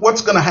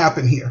what's going to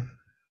happen here.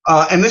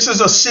 And this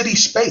is a city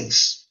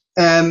space.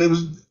 And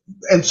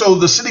so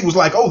the city was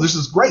like, oh, this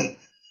is great.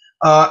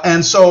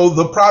 And so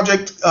the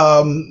project,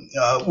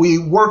 we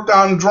worked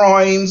on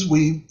drawings,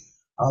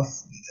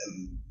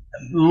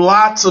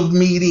 lots of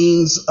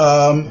meetings,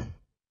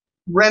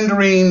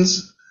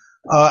 renderings,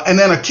 and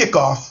then a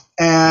kickoff.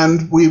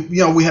 And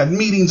we had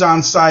meetings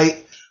on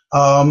site.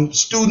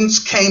 Students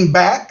came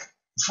back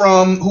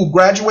who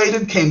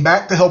graduated, came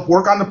back to help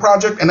work on the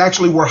project and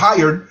actually were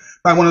hired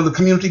by one of the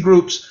community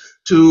groups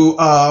to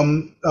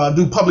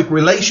do public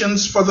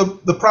relations for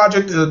the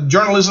project, a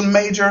journalism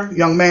major,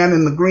 young man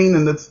in the green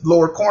in the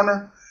lower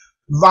corner.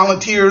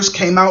 Volunteers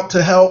came out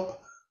to help.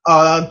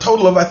 A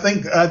total of I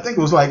think it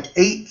was like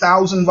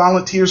 8,000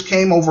 volunteers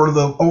came over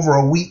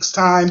a week's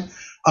time,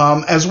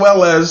 as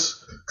well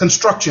as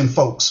construction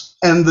folks.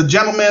 And the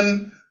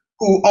gentleman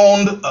who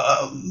owned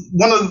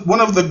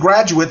one of the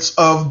graduates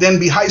of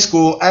Denby High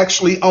School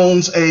actually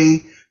owns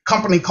a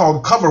company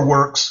called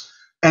CoverWorks,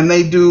 and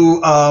they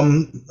do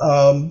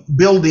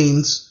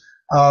buildings,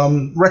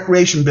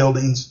 recreation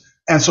buildings.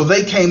 And so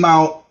they came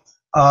out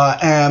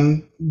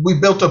and we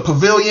built a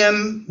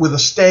pavilion with a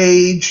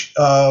stage,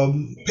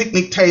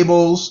 picnic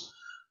tables,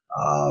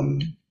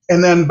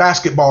 and then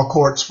basketball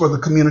courts for the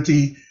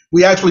community.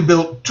 We actually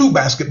built 2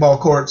 basketball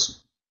courts,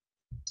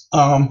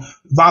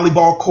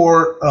 volleyball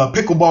court,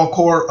 pickleball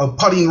court, a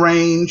putting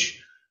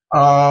range,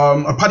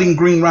 a putting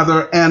green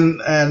rather,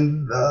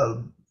 and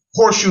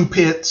horseshoe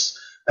pits,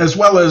 as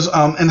well as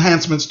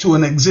enhancements to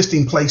an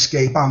existing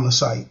playscape on the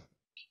site.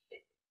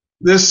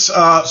 This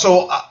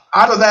so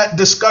out of that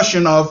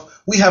discussion of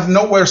we have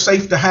nowhere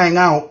safe to hang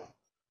out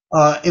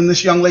in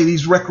this young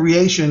lady's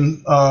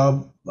recreation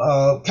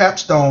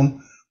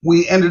capstone,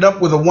 we ended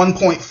up with a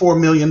 $1.4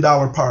 million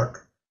park.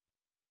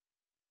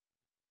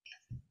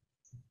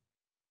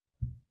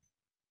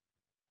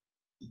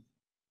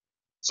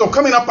 So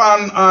coming up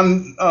on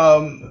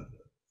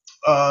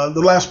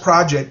the last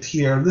project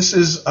here, this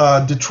is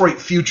Detroit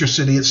Future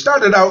City. It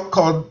started out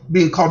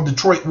being called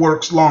Detroit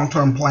Works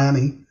Long-Term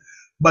Planning,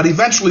 but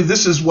eventually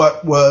this is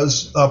what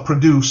was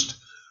produced.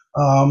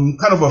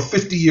 Kind of a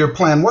 50-year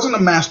plan. Wasn't a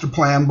master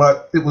plan,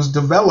 but it was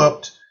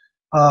developed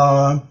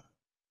to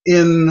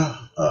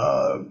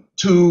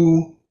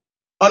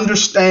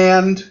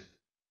understand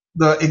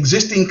the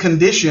existing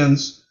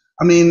conditions.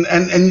 I mean,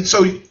 and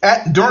so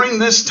during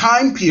this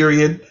time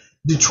period,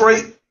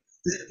 Detroit,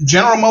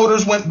 General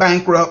Motors went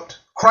bankrupt,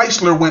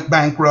 Chrysler went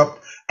bankrupt,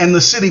 and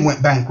the city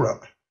went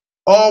bankrupt,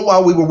 all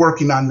while we were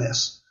working on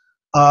this.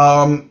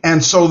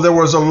 And so there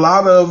was a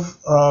lot of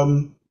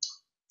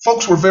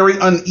folks were very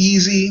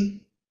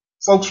uneasy.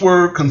 Folks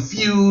were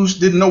confused,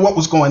 didn't know what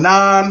was going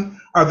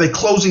on. Are they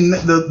closing?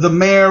 The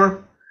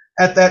mayor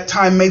at that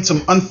time made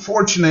some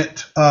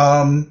unfortunate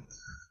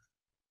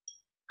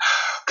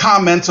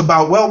comments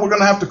about, well, we're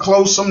going to have to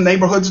close some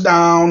neighborhoods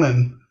down.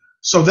 And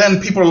so then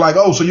people are like,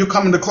 oh, so you're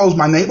coming to close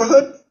my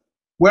neighborhood?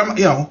 Where am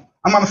I,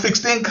 I'm on a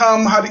fixed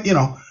income. How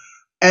do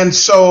And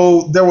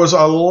so there was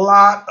a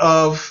lot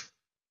of,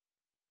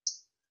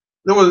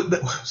 there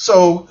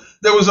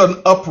was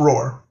an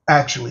uproar,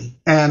 actually.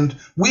 And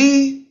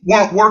we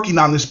weren't working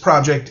on this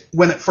project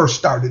when it first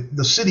started.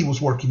 The city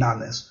was working on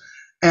this.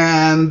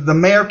 And the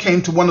mayor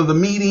came to one of the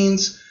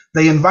meetings.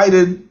 They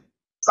invited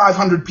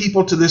 500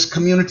 people to this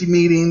community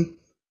meeting.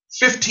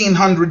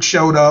 1,500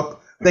 showed up.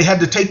 They had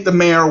to take the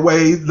mayor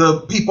away.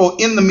 The people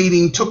in the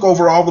meeting took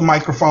over all the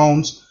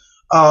microphones.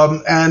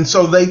 And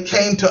so they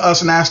came to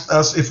us and asked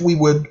us if we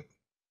would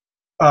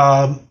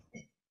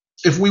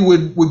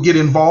get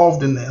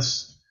involved in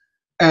this.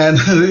 And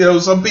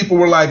some people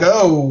were like,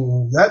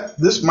 "Oh,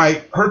 this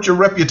might hurt your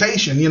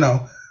reputation."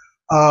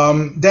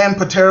 Dan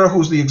Patera,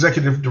 who's the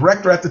executive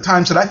director at the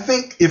time, said, "I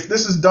think if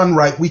this is done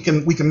right, we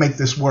can make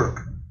this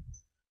work."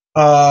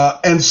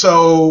 And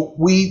so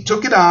we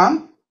took it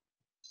on,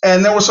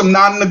 and there were some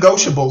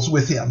non-negotiables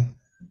with him.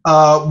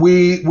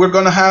 We're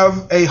going to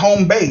have a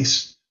home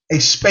base, a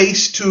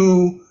space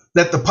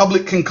that the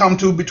public can come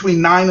to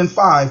between 9 and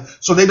 5,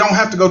 so they don't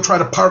have to go try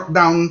to park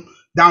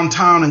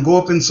downtown and go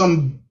up in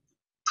some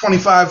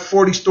 25,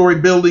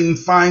 40-story building,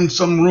 find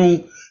some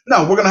room.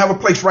 No, we're going to have a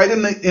place right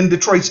in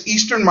Detroit's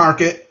Eastern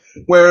Market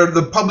where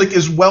the public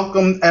is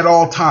welcomed at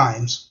all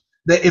times.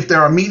 That if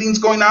there are meetings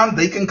going on,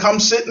 they can come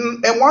sit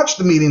and watch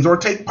the meetings or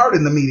take part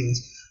in the meetings.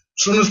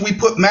 As soon as we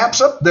put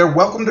maps up, they're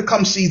welcome to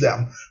come see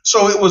them.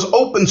 So it was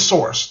open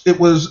source. It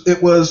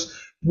was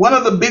one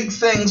of the big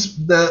things,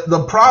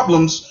 the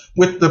problems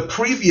with the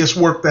previous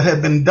work that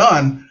had been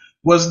done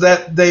was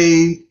that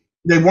they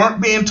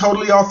weren't being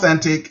totally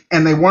authentic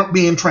and they weren't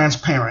being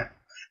transparent.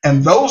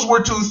 And those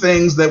were 2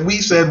 things that we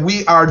said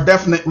we are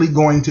definitely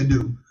going to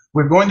do.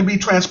 We're going to be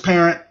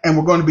transparent and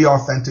we're going to be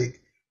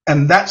authentic.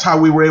 And that's how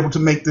we were able to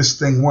make this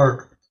thing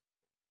work.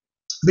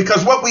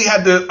 Because what we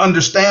had to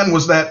understand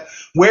was that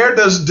where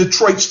does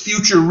Detroit's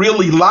future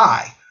really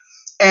lie?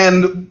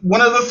 And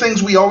one of the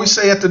things we always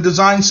say at the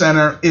Design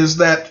Center is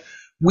that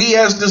we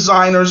as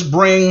designers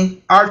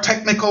bring our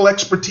technical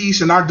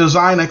expertise and our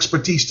design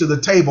expertise to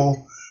the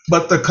table,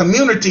 but the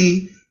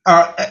community,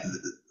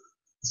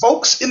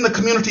 folks in the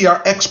community are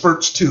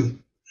experts too.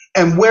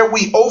 And where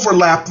we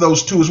overlap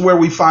those 2 is where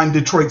we find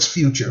Detroit's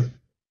future.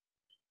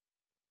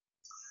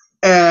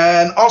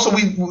 And also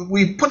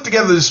we put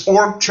together this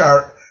org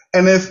chart,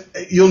 And if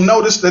you'll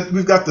notice that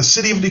we've got the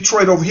city of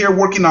Detroit over here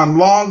working on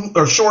long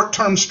or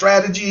short-term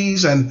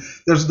strategies, and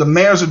there's the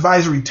Mayor's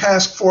Advisory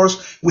Task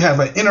Force. We have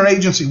an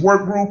interagency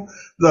work group,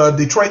 the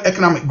Detroit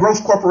Economic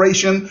Growth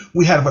Corporation.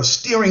 We have a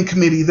steering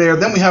committee there.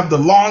 Then we have the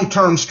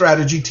long-term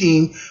strategy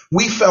team.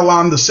 We fell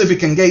on the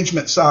civic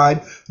engagement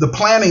side. The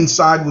planning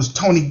side was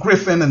Tony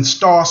Griffin and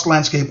Stoss,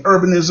 Landscape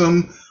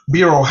Urbanism,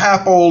 Bureau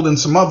Happold, and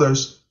some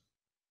others.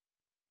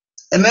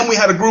 And then we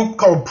had a group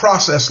called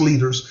Process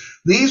Leaders.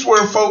 These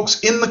were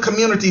folks in the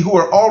community who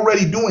are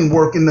already doing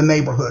work in the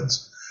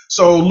neighborhoods.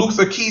 So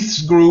Luther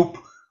Keith's group,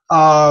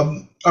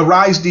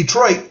 Arise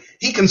Detroit,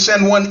 he can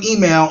send one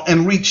email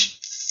and reach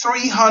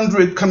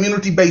 300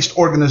 community-based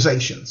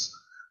organizations,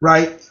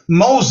 right?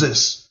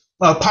 Moses,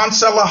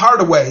 Poncella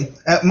Hardaway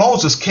at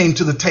Moses came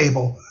to the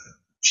table.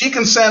 She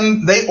can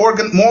send,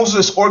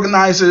 Moses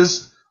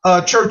organizes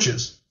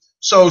churches.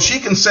 So she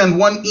can send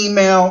one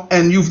email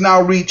and you've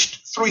now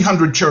reached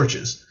 300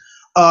 churches.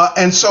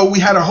 And so we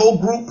had a whole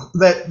group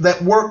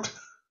that worked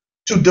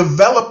to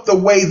develop the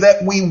way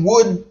that we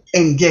would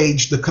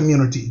engage the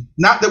community.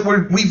 Not that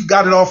we've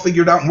got it all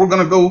figured out and we're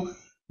going to go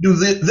do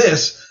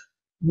this.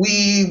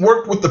 We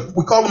worked with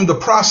we call them the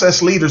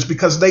process leaders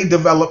because they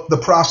developed the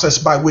process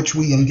by which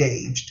we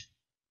engaged.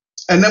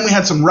 And then we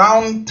had some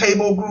round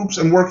table groups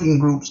and working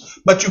groups.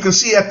 But you can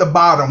see at the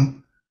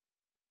bottom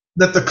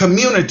that the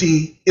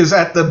community is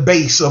at the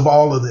base of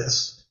all of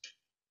this.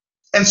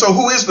 And so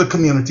who is the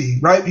community,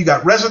 right? You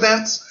got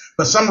residents,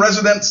 but some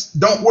residents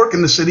don't work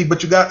in the city,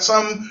 but you got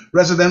some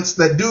residents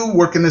that do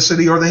work in the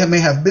city, or they may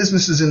have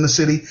businesses in the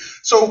city.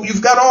 So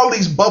you've got all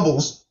these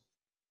bubbles,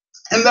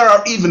 and there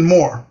are even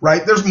more,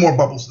 right? There's more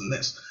bubbles than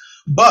this.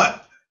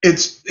 But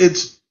it's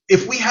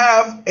if we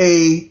have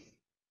a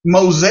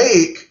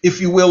mosaic,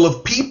 if you will,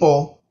 of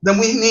people, then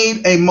we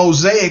need a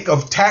mosaic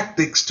of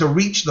tactics to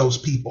reach those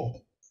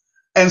people.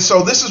 And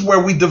so this is where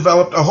we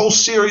developed a whole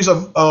series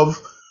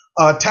of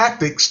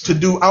tactics to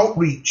do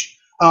outreach.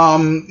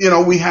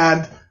 We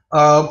had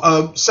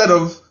a set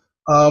of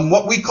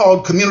what we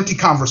called community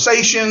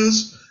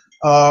conversations.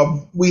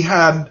 We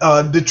had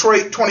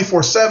Detroit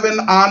 24/7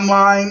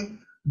 online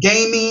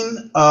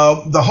gaming,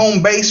 the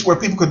home base where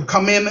people could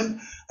come in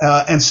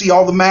and see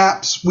all the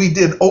maps. We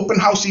did open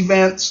house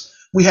events.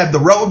 We had the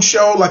road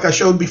show, like I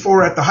showed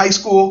before at the high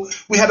school.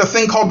 We had a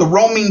thing called the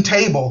roaming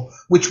table,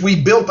 which we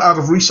built out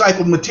of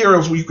recycled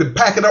materials where you could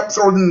pack it up,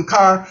 throw it in the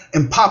car,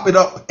 and pop it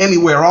up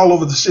anywhere all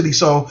over the city.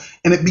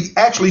 And it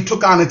actually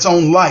took on its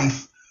own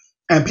life.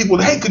 And people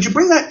would, hey, could you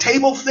bring that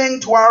table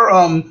thing to our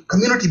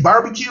community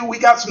barbecue? We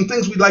got some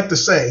things we'd like to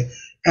say.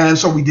 And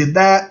so we did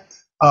that.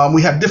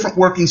 We had different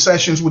working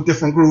sessions with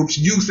different groups,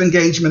 youth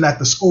engagement at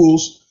the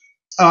schools.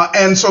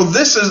 And so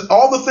this is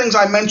all the things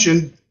I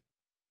mentioned.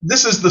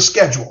 This is the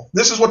schedule.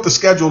 This is what the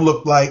schedule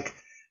looked like.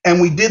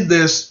 And we did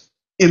this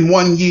in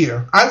 1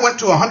 year. I went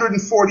to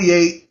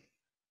 148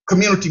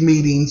 community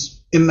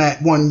meetings in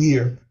that 1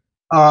 year.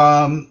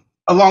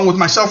 Along with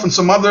myself and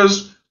some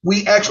others,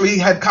 we actually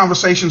had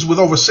conversations with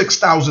over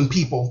 6,000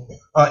 people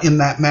in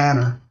that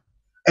manner.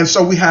 And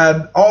so we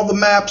had all the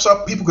maps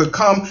up, people could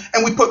come,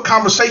 and we put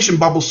conversation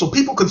bubbles so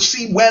people could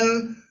see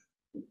when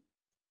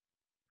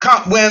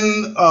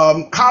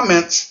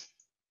comments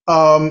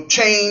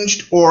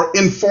changed or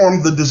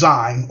informed the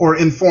design or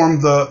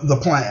informed the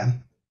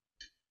plan.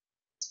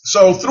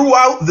 So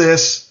throughout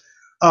this,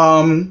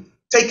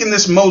 taking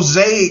this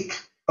mosaic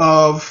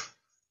of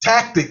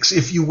tactics,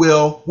 if you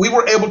will, we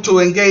were able to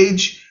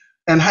engage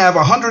and have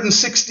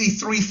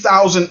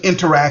 163,000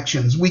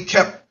 interactions. We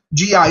kept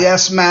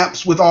GIS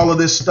maps with all of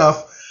this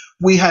stuff.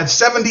 We had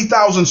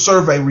 70,000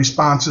 survey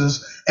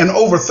responses and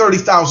over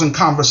 30,000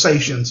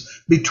 conversations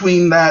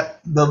between that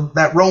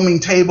roaming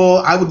table.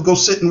 I would go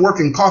sit and work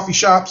in coffee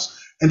shops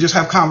and just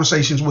have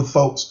conversations with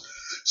folks.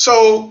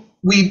 So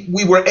we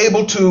were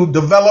able to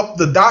develop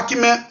the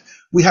document.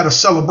 We had a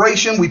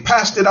celebration. We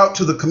passed it out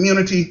to the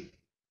community.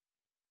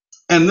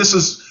 And this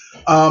is,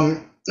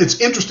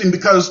 it's interesting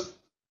because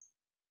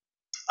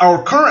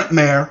our current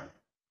mayor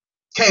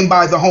came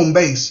by the home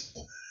base,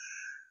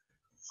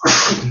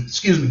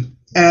 excuse me,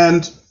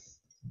 and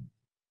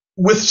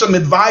with some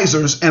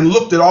advisors and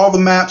looked at all the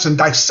maps and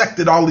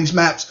dissected all these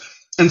maps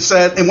and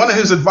said, and one of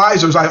his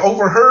advisors, I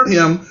overheard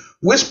him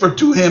whisper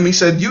to him, he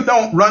said, you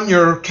don't run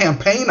your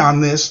campaign on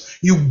this,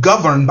 you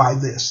govern by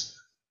this.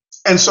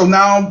 And so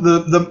now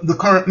the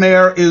current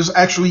mayor is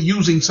actually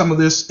using some of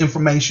this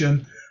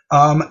information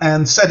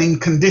and setting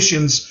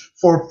conditions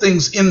for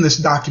things in this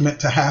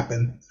document to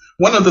happen.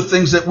 One of the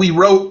things that we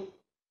wrote,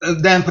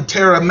 Dan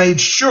Patera made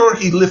sure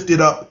he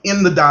lifted up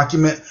in the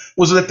document,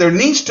 was that there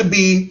needs to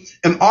be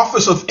an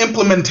office of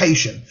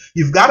implementation.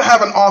 You've got to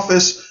have an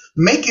office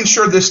making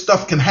sure this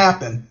stuff can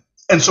happen.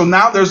 And so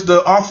now there's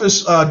the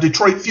office,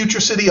 Detroit Future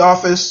City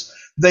office.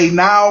 They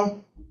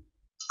now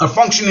are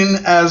functioning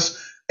as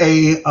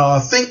a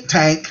think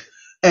tank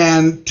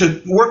and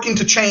working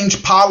to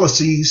change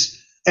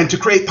policies and to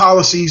create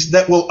policies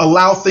that will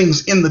allow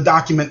things in the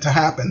document to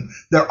happen.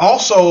 They're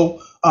also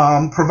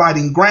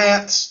providing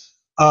grants,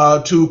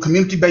 to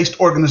community-based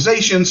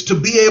organizations to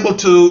be able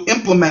to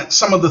implement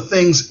some of the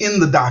things in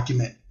the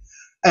document.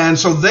 And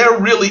so they're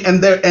really,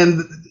 and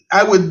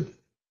I would,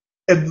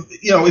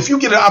 if you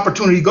get an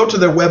opportunity, go to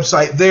their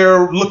website.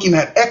 They're looking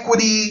at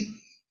equity,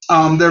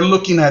 they're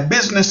looking at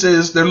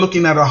businesses, they're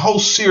looking at a whole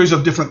series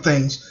of different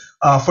things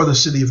for the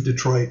city of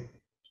Detroit.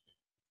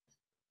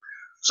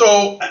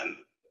 So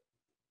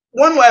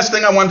one last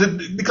thing I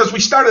wanted, because we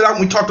started out and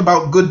we talked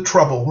about good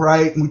trouble,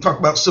 right? And we talked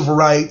about civil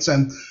rights,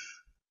 and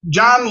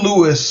John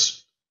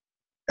Lewis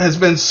has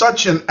been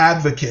such an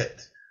advocate,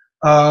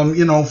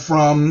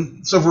 from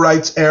civil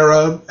rights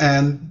era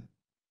and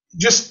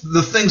just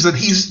the things that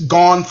he's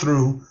gone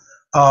through.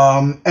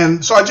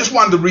 And so I just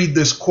wanted to read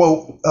this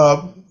quote.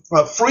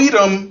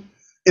 Freedom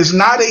is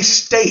not a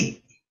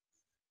state.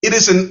 It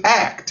is an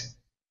act.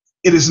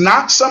 It is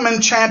not some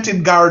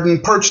enchanted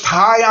garden perched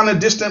high on a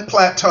distant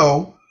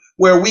plateau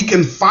where we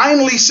can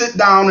finally sit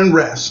down and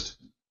rest.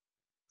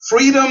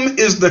 Freedom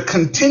is the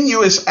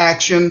continuous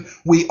action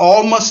we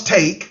all must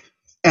take,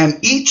 and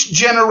each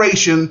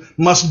generation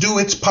must do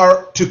its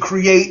part to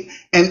create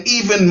an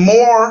even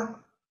more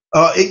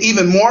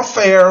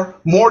fair,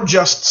 more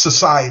just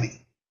society.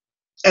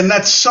 And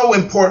that's so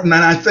important.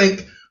 And I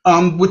think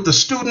with the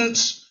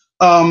students,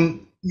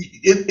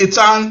 it's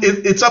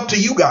up to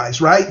you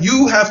guys, right?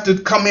 You have to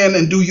come in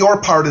and do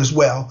your part as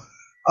well.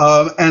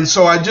 And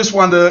so I just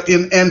want to,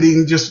 in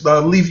ending, just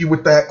leave you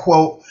with that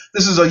quote.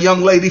 This is a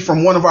young lady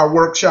from one of our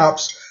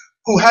workshops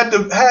who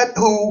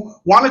who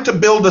wanted to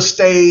build a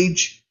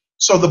stage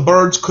so the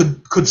birds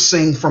could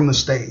sing from the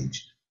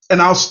stage.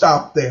 And I'll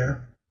stop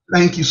there.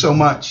 Thank you so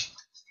much.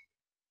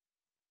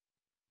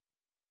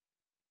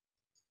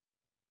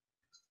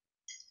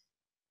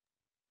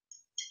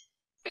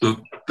 So,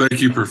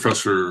 thank you,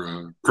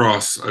 Professor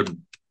Cross.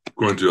 I'm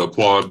going to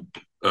applaud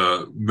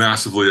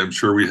massively. I'm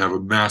sure we have a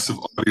massive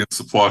audience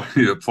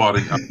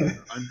applauding.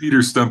 I'm Peter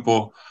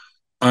Stemple.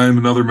 I'm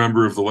another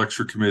member of the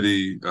lecture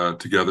committee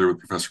together with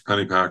Professor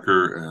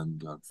Pennypacker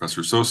and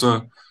Professor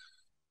Sosa.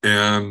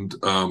 And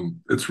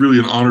it's really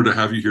an honor to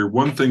have you here.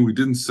 One thing we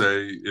didn't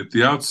say at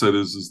the outset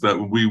is that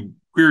when we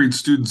queried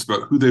students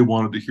about who they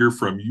wanted to hear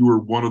from, you were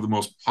one of the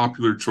most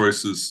popular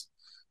choices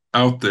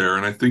out there.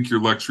 And I think your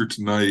lecture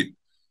tonight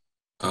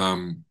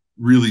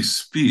really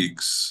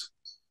speaks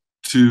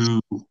to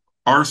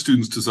our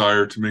students'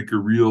 desire to make a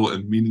real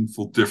and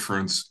meaningful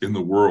difference in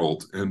the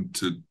world and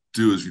to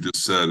do, as you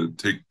just said,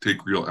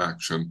 take real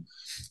action.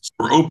 So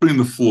we're opening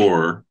the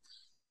floor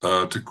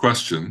to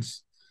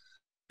questions,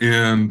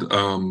 and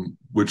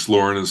which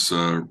Lauren is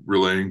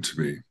relaying to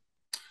me.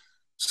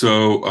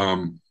 So,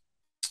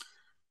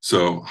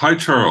 hi,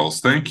 Charles.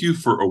 Thank you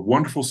for a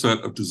wonderful set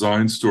of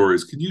design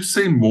stories. Can you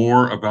say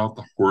more about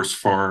the horse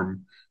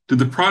farm? Did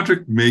the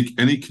project make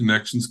any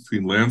connections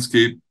between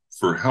landscape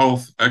for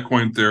health,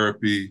 equine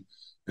therapy,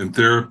 and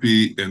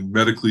therapy in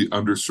medically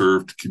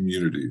underserved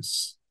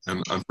communities?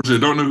 And unfortunately, I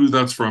don't know who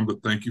that's from,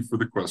 but thank you for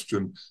the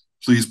question.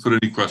 Please put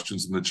any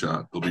questions in the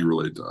chat. They'll be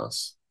relayed to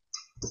us.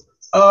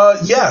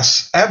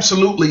 Yes,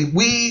 absolutely.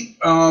 We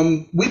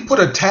put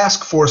a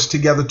task force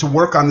together to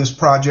work on this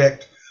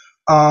project.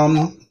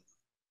 The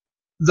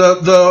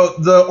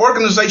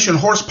organization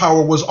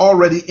Horsepower was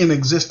already in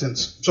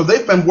existence. So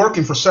they've been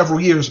working for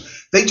several years.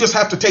 They just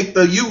have to take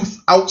the youth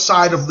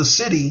outside of the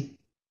city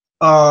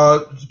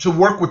to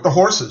work with the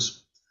horses.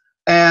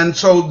 And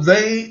so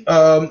they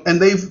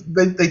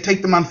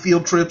take them on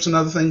field trips and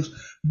other things.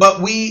 But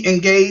we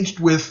engaged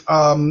with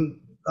I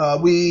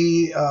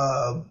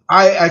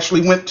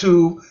actually went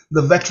to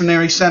the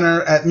veterinary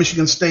center at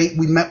Michigan State.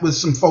 We met with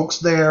some folks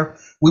there.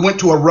 We went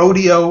to a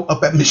rodeo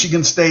up at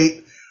Michigan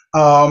State.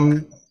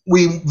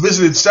 We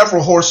visited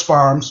several horse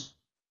farms,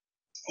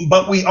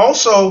 but we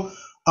also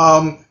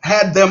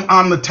had them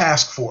on the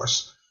task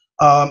force.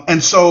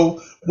 And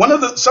so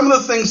some of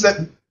the things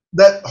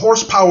that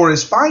Horsepower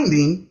is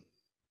finding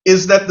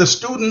is that the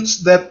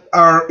students that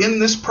are in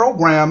this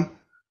program,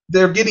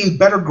 they're getting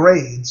better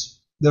grades.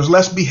 There's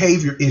less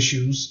behavior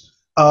issues.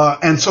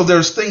 And so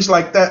there's things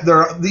like that.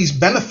 There are these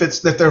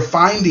benefits that they're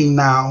finding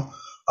now,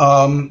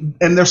 and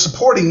they're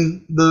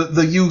supporting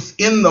the youth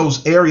in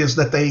those areas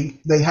that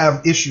they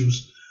have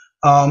issues.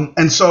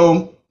 And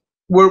so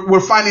we're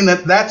finding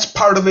that that's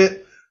part of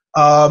it,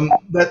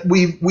 that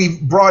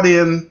we've brought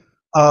in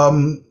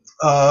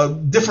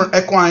different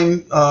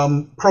equine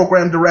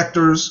program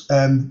directors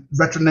and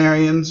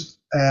veterinarians,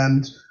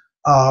 and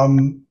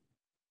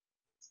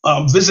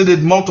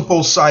visited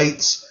multiple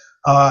sites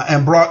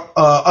and brought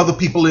other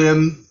people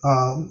in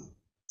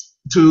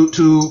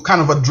to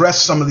kind of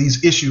address some of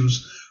these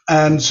issues.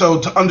 And so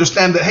to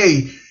understand that,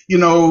 hey,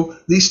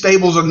 these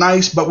stables are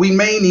nice, but we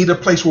may need a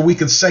place where we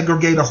could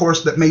segregate a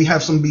horse that may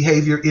have some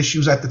behavior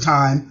issues at the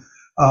time.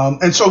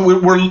 And so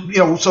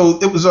so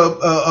it was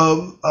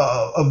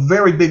a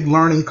very big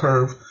learning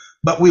curve,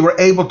 but we were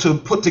able to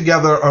put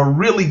together a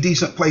really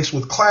decent place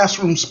with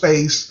classroom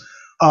space.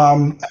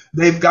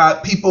 They've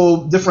got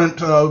people,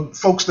 different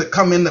folks that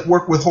come in that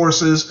work with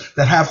horses,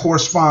 that have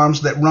horse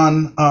farms, that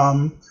run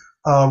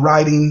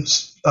riding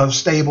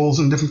stables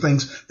and different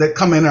things that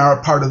come in and are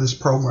a part of this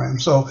program.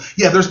 So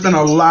yeah, there's been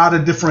a lot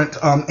of different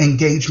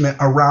engagement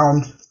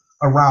around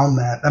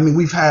that. I mean,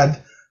 we've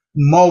had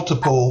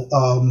multiple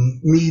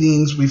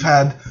meetings. We've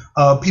had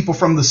people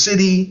from the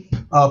city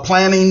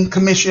planning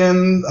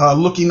commission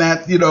looking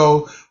at,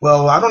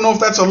 well, I don't know if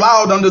that's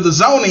allowed under the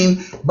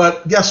zoning,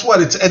 but guess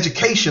what? It's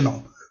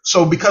educational.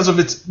 So because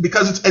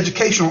it's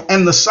educational,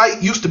 and the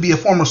site used to be a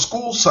former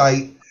school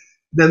site,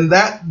 then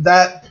that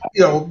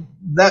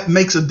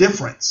makes a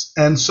difference.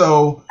 And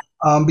so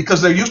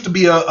because there used to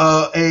be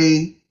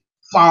a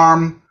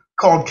farm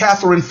called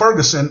Catherine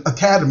Ferguson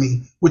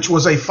Academy, which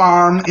was a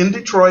farm in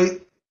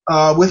Detroit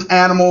with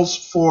animals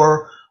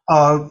for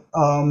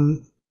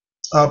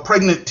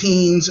pregnant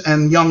teens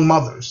and young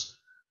mothers.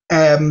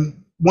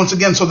 And once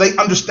again, so they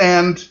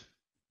understand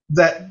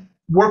that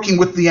working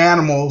with the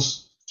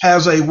animals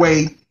is a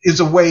way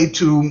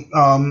to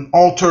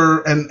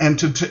alter and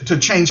to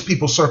change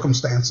people's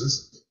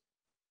circumstances.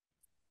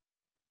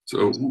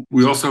 So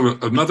we also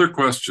have another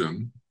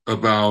question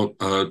about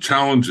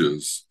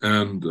challenges,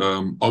 and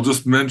I'll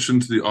just mention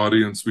to the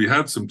audience, we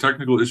had some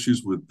technical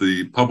issues with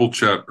the Pubble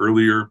chat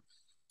earlier,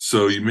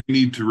 so you may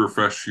need to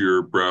refresh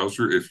your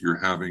browser if you're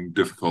having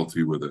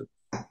difficulty with it.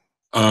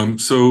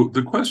 So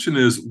the question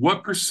is,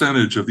 what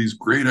percentage of these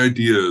great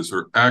ideas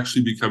are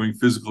actually becoming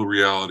physical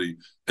reality,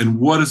 and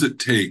what does it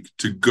take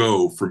to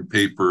go from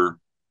paper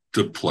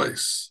to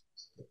place?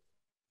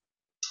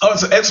 Oh,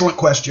 it's an excellent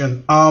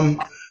question.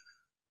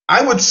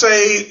 I would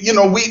say,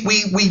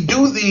 we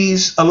do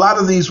these, a lot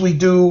of these we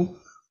do,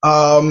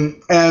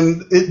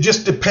 and it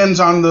just depends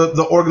on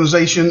the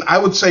organization. I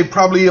would say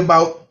probably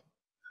about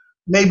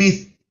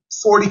maybe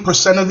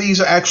 40% of these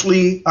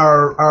actually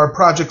are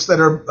projects that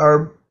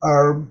are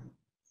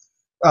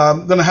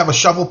going to have a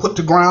shovel put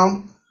to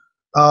ground.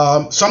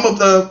 Some of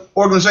the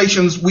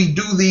organizations, we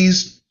do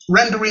these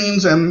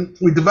renderings and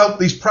we develop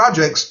these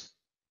projects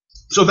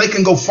so they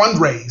can go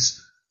fundraise.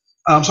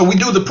 So we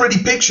do the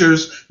pretty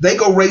pictures, they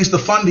go raise the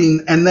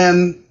funding, and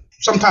then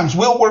sometimes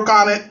we'll work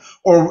on it,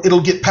 or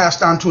it'll get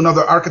passed on to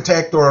another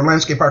architect or a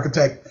landscape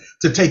architect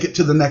to take it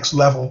to the next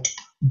level.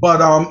 But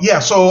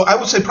so I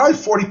would say probably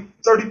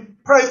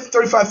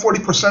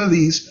 35-40% of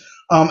these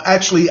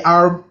actually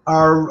are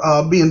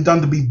being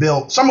done to be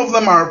built. Some of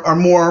them are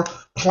more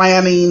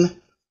planning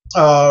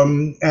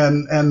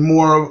and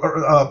more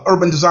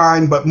urban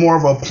design, but more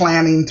of a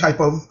planning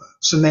type of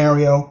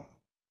scenario.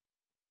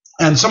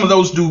 And some of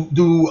those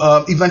do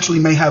eventually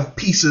may have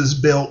pieces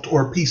built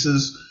or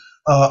pieces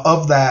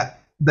of that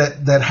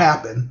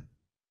happen,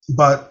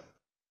 but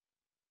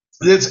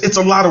it's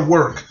a lot of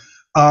work.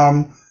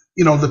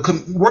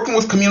 Working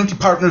with community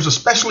partners,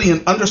 especially in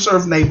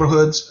underserved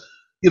neighborhoods,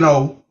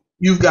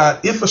 you've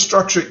got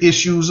infrastructure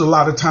issues a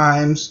lot of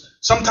times.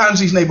 Sometimes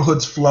these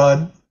neighborhoods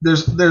flood.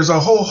 There's a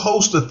whole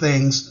host of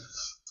things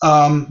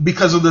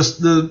because of this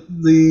the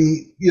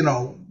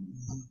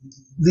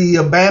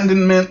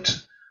abandonment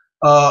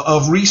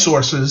of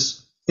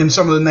resources in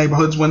some of the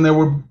neighborhoods when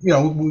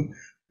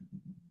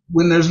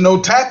when there's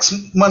no tax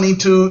money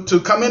to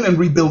come in and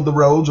rebuild the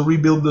roads or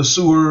rebuild the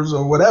sewers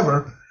or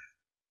whatever.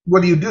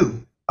 What do you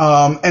do?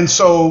 And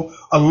so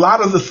a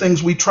lot of the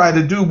things we try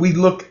to do, we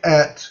look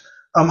at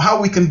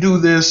how we can do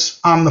this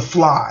on the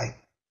fly.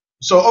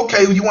 So,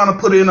 okay, you want to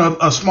put in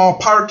a small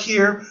park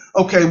here.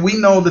 Okay, we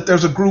know that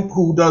there's a group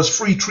who does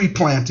free tree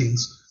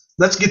plantings.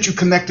 Let's get you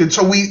connected.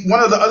 So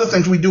one of the other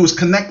things we do is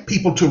connect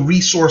people to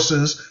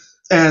resources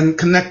and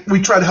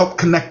we try to help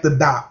connect the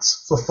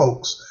dots for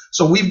folks.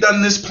 So we've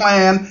done this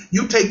plan.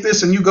 You take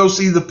this and you go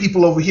see the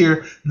people over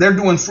here. They're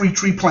doing free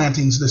tree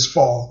plantings this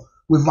fall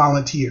with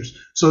volunteers.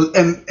 So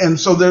and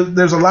so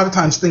there's a lot of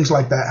times things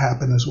like that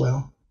happen as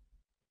well.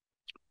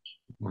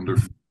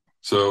 Wonderful.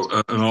 So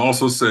and I'll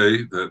also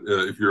say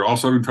that if you're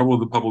also having trouble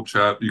with the Pubble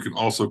chat, you can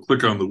also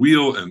click on the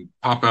wheel and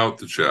pop out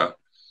the chat.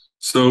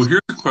 So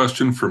here's a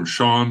question from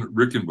Sean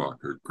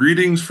Rickenbacher.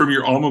 Greetings from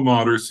your alma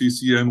mater,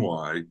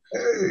 CCNY.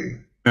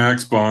 Hey.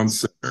 Max Bond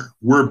Center.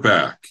 We're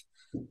back.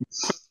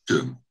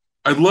 Question.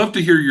 I'd love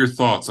to hear your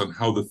thoughts on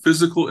how the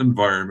physical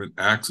environment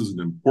acts as an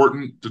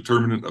important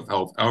determinant of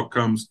health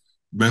outcomes,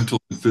 mental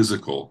and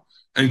physical.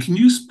 And can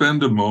you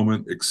spend a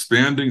moment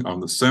expanding on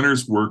the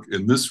center's work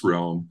in this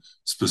realm,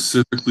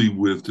 specifically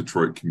with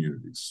Detroit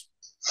communities?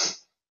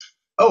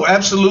 Oh,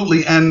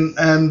 absolutely.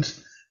 And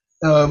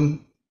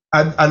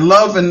I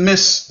love and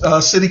miss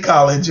City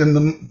College,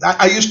 and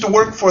I used to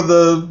work for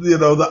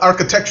the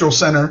Architectural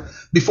Center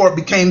before it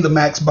became the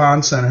Max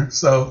Bond Center.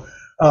 So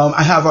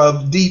I have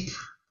a deep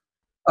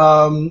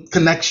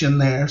connection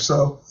there.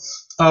 So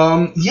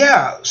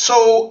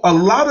so a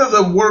lot of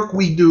the work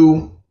we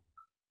do,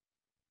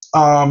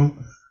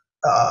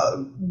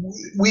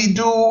 we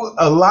do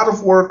a lot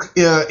of work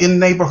in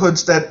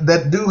neighborhoods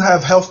that do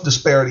have health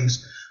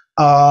disparities,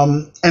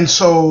 and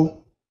so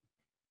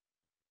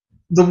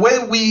the way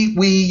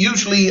we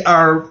usually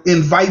are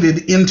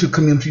invited into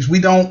communities, we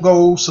don't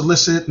go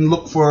solicit and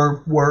look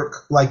for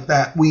work like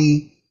that.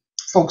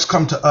 Folks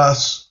come to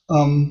us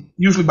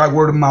usually by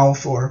word of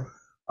mouth or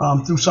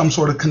through some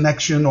sort of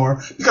connection,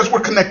 or because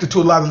we're connected to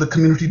a lot of the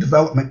community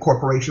development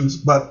corporations.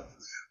 But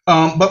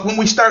when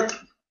we start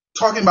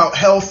talking about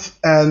health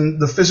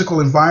and the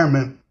physical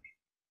environment,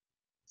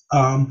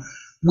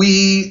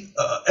 we,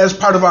 as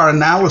part of our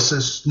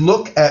analysis,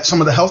 look at some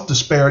of the health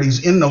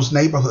disparities in those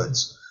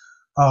neighborhoods.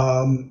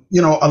 A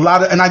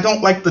lot of, and I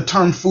don't like the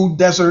term food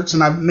deserts,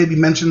 and I maybe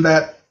mentioned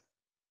that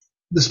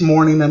this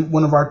morning in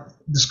one of our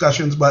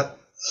discussions, but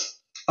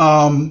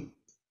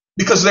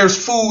because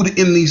there's food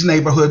in these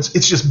neighborhoods,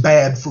 it's just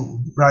bad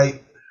food,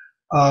 right?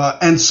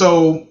 And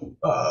so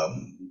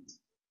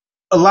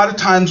a lot of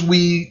times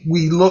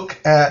we look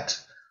at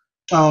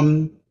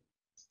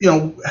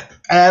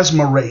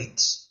asthma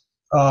rates,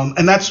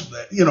 and that's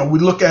we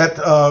look at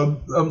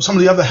some of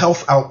the other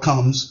health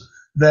outcomes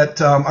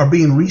that are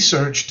being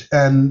researched,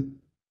 and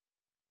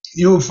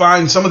you will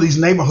find some of these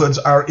neighborhoods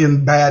are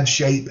in bad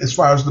shape as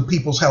far as the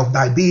people's health.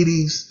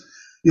 Diabetes,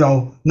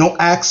 no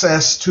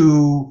access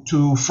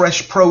to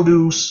fresh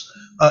produce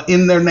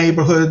in their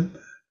neighborhood,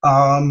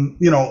 so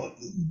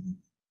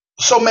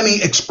many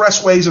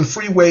expressways and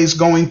freeways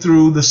going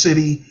through the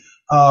city,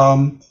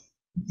 so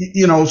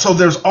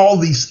there's all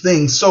these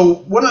things.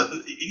 So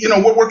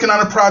we're working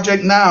on a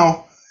project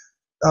now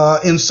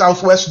in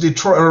Southwest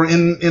Detroit, or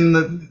in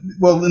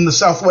the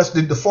Southwest,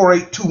 the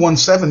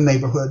 48217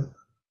 neighborhood,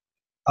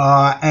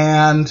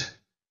 and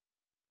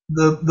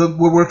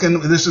we're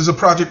working. This is a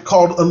project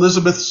called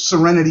Elizabeth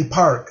Serenity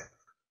Park.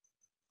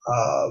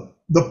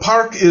 The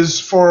park is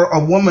for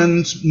a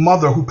woman's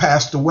mother who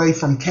passed away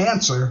from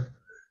cancer,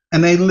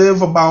 and they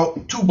live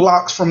about 2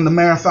 blocks from the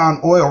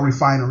Marathon oil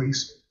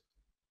refineries.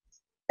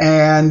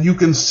 And you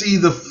can see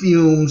the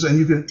fumes,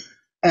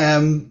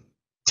 and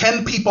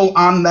 10 people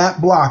on that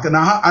block, and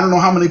I don't know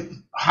how many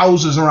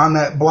houses are on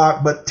that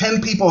block, but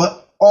 10 people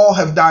all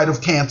have died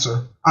of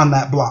cancer on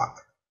that block.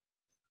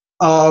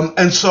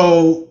 And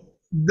so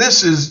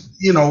this is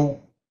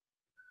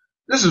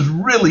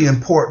really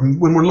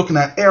important when we're looking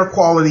at air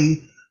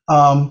quality.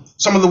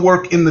 Some of the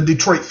work in the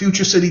Detroit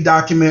Future City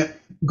document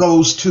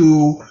goes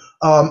to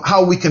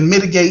how we can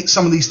mitigate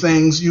some of these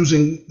things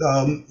using,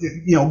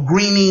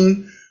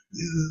 greening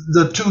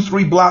the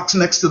 2-3 blocks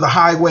next to the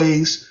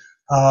highways,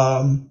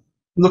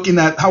 looking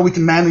at how we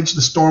can manage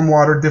the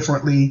stormwater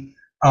differently,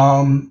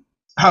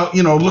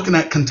 looking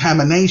at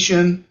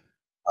contamination,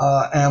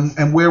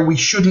 and where we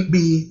shouldn't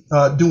be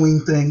doing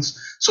things.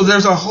 So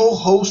there's a whole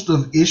host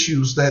of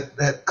issues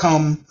that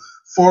come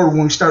forward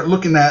when we start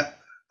looking at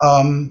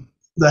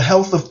the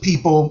health of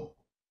people.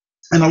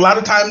 And a lot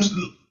of times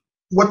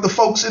what the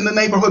folks in the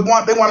neighborhood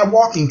want, they want a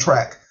walking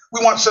track.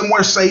 We want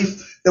somewhere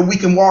safe that we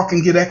can walk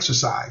and get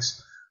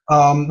exercise.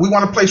 We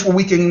want a place where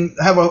we can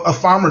have a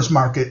farmer's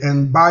market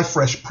and buy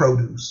fresh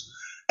produce.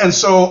 And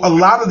so a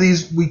lot of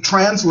these, we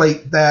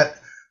translate that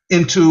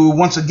into,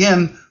 once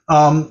again,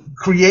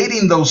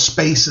 creating those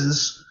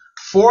spaces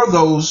for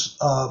those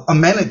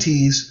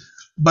amenities,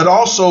 but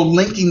also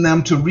linking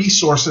them to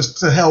resources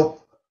to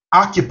help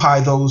occupy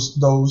those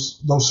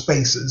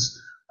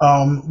spaces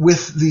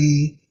with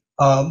the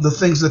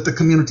things that the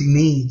community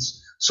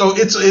needs. So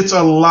it's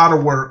a lot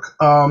of work,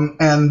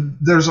 and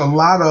there's a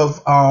lot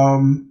of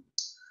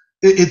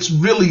it's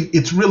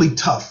really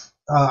tough.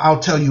 I'll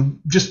tell you,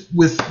 just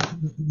with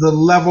the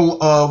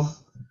level of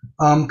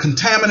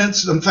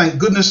contaminants. And thank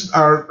goodness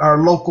our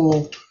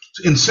local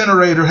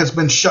incinerator has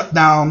been shut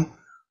down.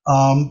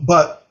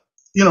 But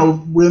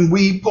when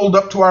we pulled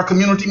up to our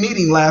community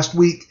meeting last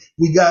week,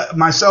 we got,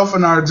 myself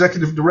and our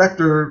executive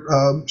director,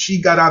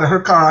 she got out of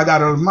her car, I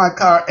got out of my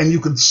car, and you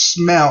could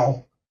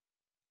smell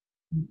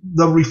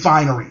the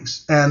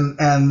refineries.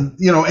 And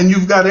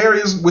you've got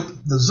areas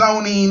with the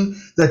zoning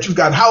that you've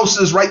got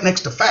houses right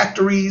next to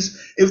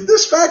factories. If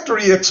this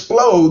factory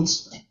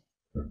explodes,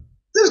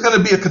 there's going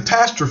to be a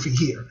catastrophe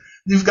here.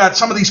 You've got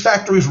some of these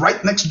factories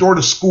right next door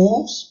to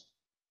schools.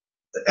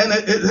 And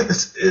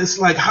it's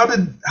like, how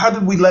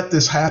did we let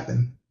this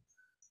happen?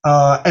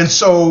 And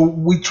so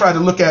we try to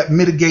look at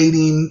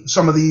mitigating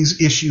some of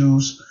these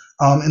issues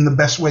in the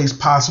best ways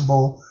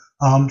possible,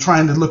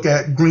 trying to look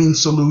at green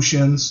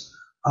solutions,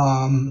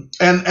 and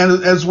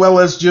as well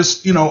as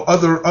just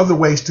other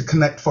ways to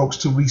connect folks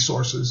to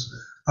resources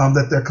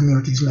that their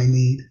communities may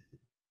need.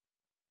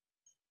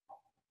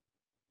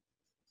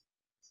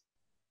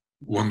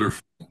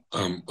 Wonderful.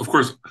 Of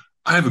course,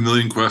 I have a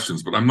million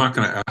questions, but I'm not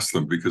going to ask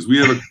them because we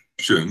have a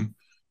question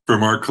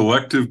from our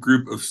collective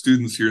group of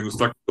students here in the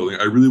Stuckeman building.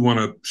 I really want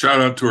to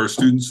shout out to our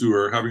students who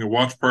are having a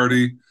watch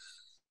party,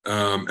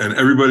 and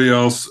everybody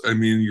else. I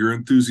mean, your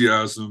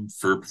enthusiasm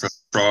for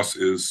Professor Cross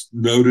is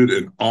noted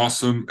and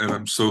awesome, and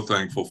I'm so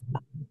thankful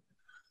for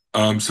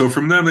it. So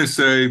from them, they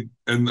say,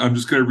 and I'm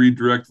just going to read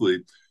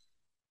directly,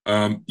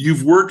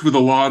 you've worked with a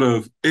lot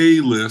of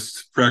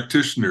A-list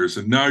practitioners,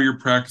 and now you're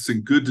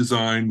practicing good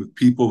design with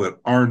people that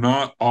are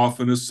not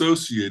often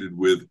associated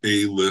with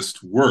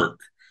A-list work.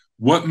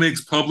 What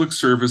makes public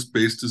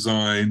service-based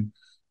design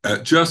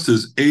at just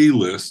as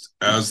A-list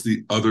as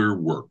the other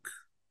work?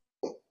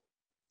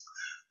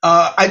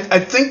 I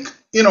think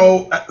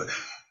you've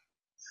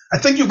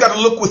got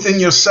to look within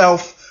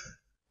yourself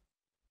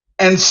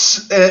and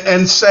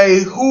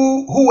say,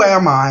 who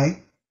am I,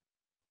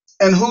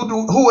 and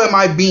who am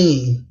I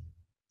being?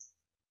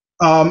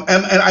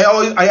 And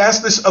I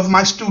ask this of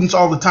my students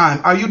all the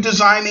time. Are you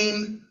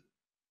designing?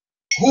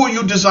 Who are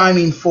you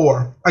designing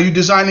for? Are you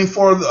designing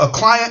for a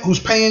client who's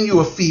paying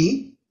you a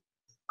fee?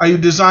 Are you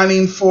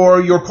designing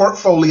for your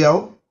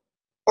portfolio?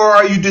 Or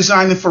are you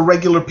designing for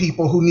regular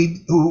people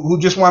who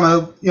just want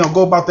to,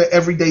 go about their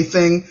everyday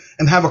thing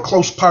and have a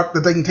close park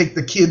that they can take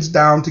the kids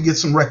down to get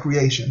some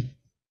recreation?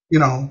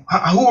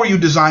 Who are you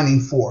designing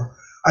for?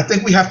 I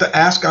think we have to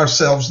ask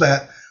ourselves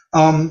that.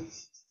 As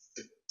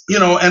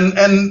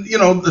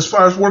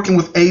far as working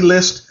with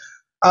A-list,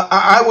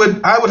 I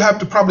would have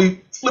to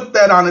probably flip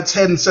that on its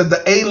head and said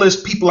the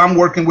A-list people I'm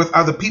working with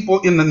are the people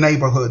in the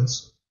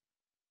neighborhoods.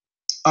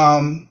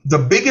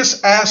 The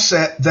biggest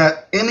asset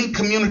that any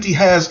community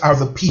has are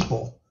the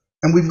people,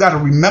 and we've got to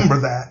remember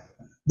that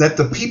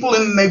the people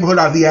in the neighborhood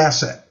are the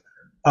asset,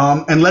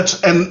 and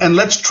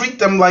let's treat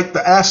them like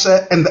the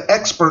asset and the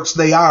experts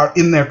they are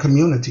in their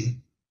community,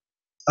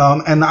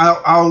 and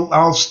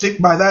I'll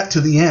stick by that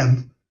to the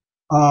end.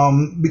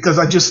 Because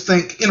I just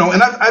think, and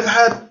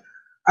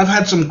I've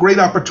had some great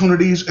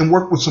opportunities and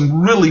worked with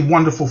some really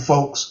wonderful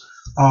folks,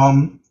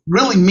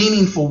 really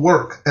meaningful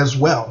work as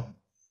well,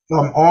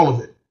 all of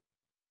it.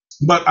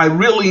 But I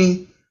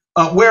really,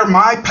 where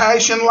my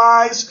passion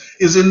lies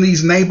is in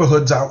these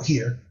neighborhoods out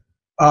here,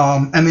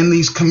 and in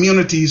these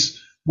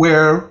communities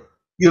where,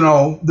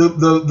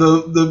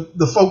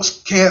 the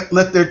folks can't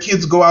let their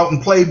kids go out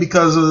and play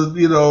because of,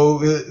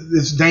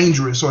 it's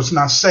dangerous or it's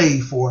not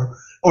safe, or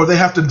they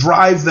have to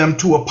drive them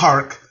to a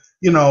park,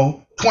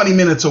 20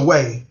 minutes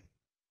away.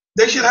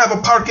 They should have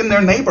a park in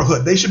their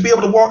neighborhood. They should be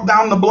able to walk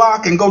down the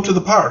block and go to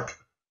the park.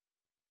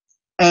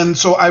 And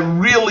so I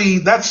really,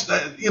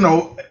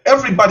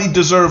 everybody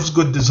deserves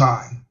good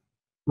design,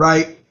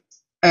 right?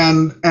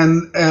 And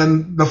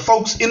the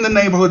folks in the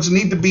neighborhoods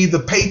need to be the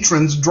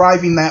patrons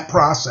driving that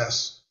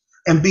process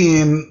and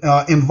being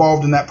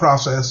involved in that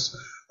process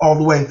all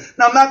the way.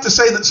 Now, not to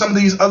say that some of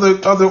these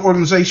other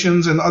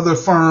organizations and other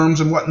firms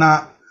and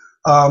whatnot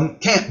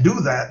can't do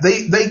that.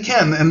 They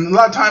can, and a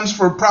lot of times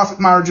for profit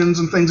margins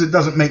and things, it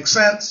doesn't make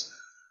sense.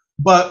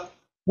 But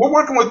we're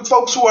working with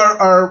folks who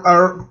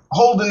are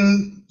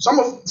holding, some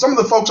of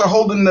the folks are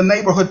holding the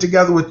neighborhood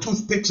together with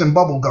toothpicks and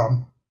bubble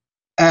gum.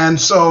 And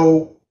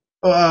so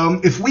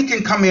if we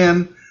can come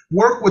in,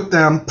 work with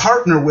them,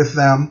 partner with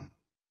them,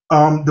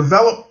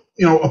 develop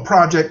a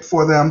project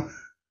for them.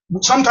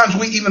 Sometimes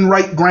we even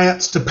write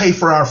grants to pay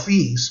for our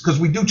fees, because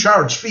we do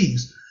charge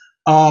fees.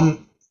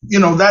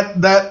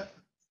 That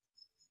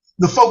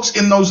the folks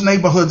in those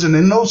neighborhoods and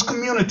in those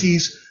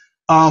communities,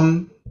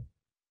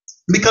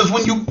 because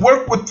when you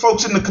work with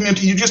folks in the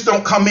community, you just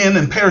don't come in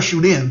and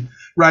parachute in,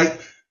 right?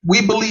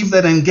 We believe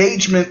that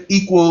engagement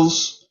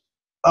equals,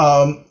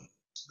 that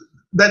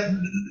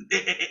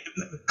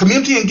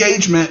community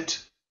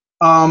engagement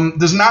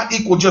does not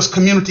equal just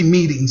community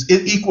meetings.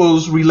 It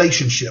equals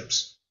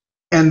relationships,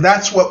 and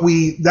that's what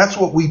we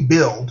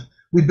build.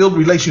 We build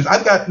relationships.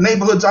 I've got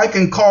neighborhoods I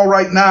can call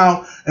right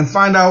now and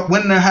find out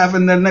when they're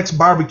having their next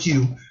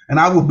barbecue, and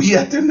I will be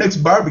at their next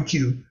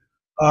barbecue.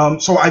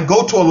 So I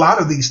go to a lot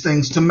of these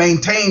things to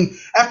maintain.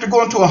 After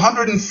going to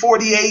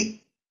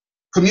 148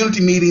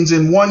 community meetings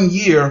in 1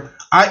 year,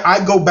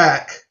 I go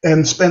back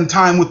and spend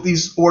time with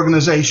these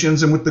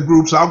organizations and with the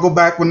groups. I'll go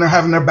back when they're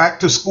having their back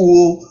to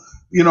school.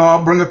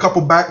 I'll bring a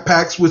couple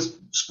backpacks with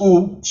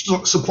school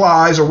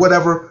supplies or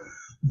whatever.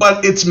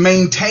 But it's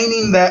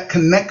maintaining that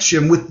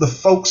connection with the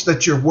folks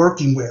that you're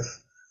working with.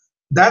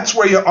 That's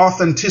where your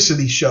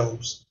authenticity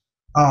shows.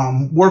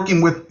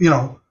 Working with,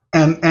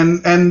 I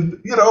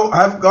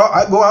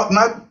go out and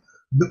I've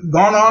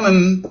gone on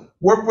and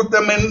worked with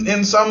them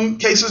in some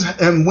cases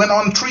and went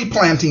on tree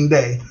planting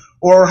day.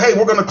 Or, hey,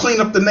 we're going to clean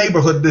up the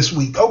neighborhood this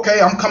week. Okay,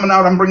 I'm coming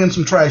out, I'm bringing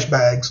some trash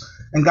bags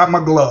and got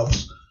my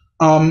gloves.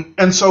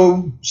 And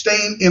so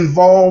staying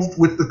involved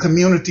with the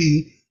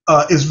community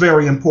is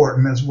very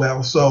important as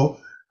well. So,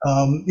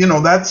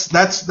 that's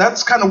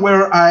kind of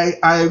where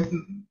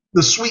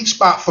the sweet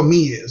spot for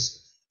me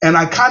is. And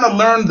I kind of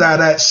learned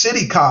that at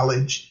City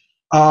College.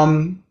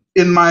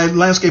 In my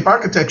landscape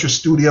architecture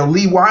studio,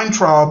 Lee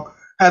Weintraub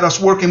had us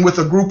working with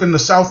a group in the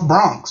South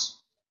Bronx.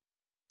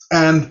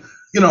 And,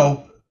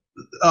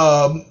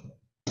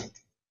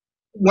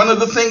 one of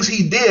the things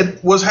he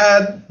did was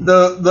had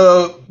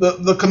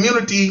the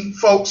community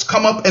folks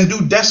come up and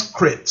do desk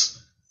crits.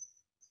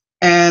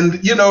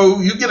 And,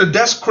 you get a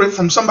desk crit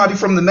from somebody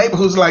from the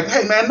neighborhood who's like,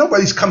 hey, man,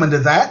 nobody's coming to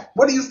that.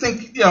 What do you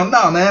think?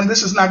 No, man,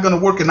 this is not going to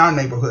work in our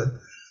neighborhood.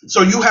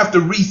 So you have to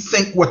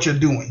rethink what you're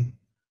doing.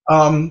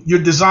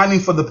 You're designing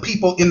for the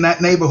people in that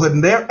neighborhood,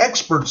 and they're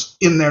experts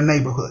in their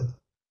neighborhood.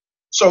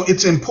 So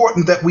it's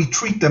important that we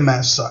treat them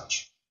as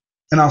such.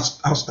 And I'll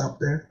stop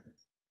there.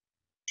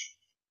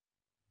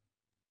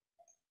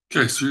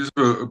 Okay, so there's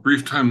a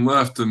brief time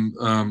left, and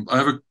I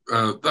have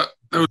that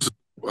was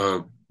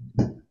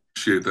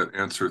appreciate that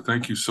answer.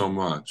 Thank you so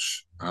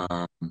much.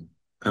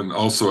 And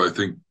also, I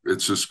think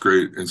it's just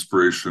great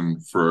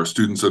inspiration for our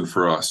students and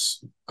for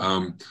us.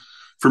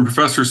 from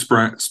Professor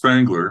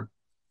Spangler,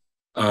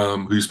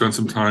 who you spent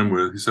some time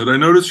with. He said, I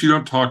noticed you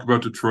don't talk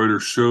about Detroit or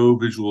show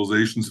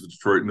visualizations of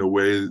Detroit in a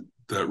way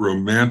that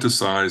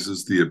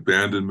romanticizes the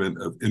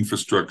abandonment of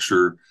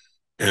infrastructure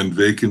and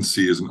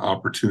vacancy as an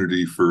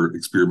opportunity for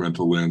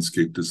experimental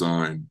landscape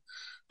design.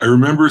 I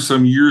remember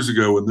some years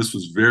ago when this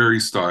was very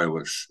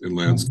stylish in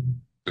landscape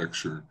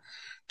architecture.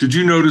 Did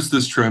you notice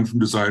this trend from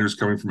designers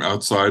coming from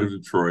outside of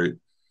Detroit?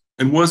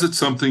 And was it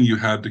something you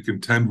had to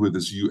contend with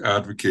as you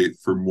advocate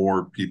for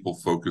more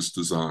people-focused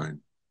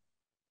design?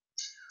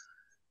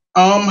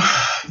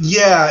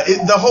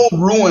 The whole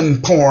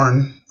ruin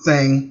porn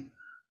thing.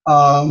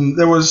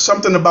 There was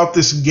something about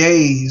this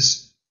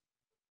gaze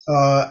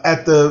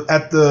at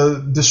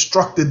the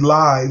destructed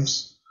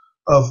lives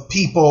of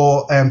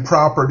people and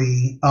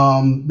property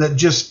that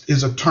just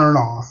is a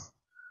turnoff.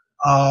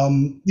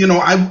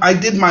 I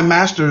did my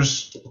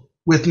master's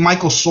with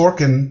Michael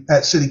Sorkin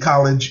at City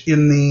College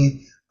in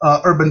the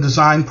urban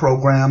design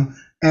program,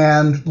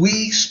 and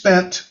we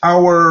spent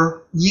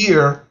our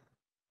year.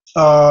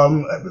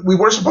 We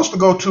were supposed to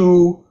go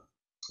to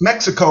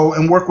Mexico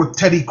and work with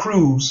Teddy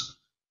Cruz,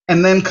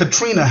 and then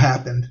Katrina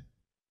happened.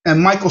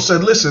 And Michael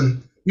said,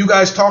 listen, you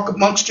guys talk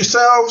amongst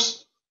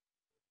yourselves.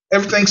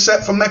 Everything's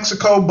set for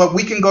Mexico, but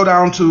we can go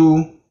down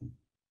to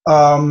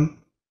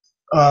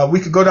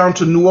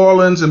New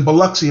Orleans and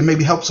Biloxi and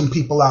maybe help some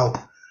people out.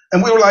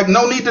 And we were like,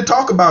 no need to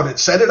talk about it.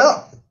 Set it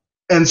up.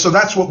 And so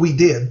that's what we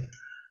did.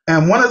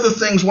 And one of the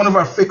things one of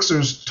our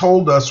fixers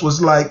told us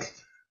was like,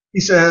 he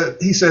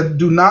said,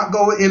 do not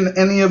go in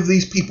any of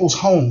these people's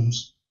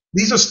homes.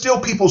 These are still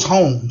people's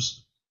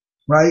homes,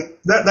 right?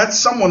 That's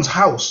someone's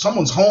house,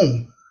 someone's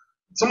home.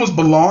 Someone's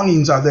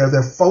belongings are there,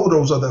 their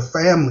photos of their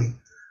family.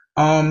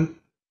 And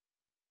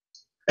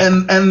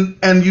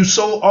you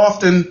so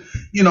often,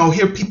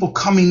 hear people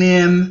coming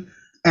in,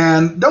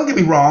 and don't get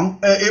me wrong,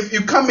 if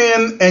you come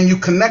in and you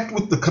connect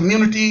with the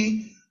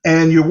community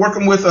and you're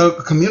working with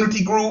a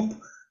community group,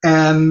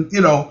 and,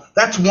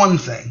 that's one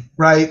thing,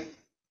 right?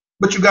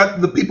 But you got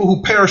the people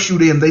who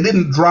parachute in. They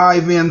didn't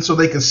drive in so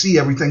they could see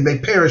everything. They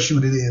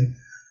parachuted in.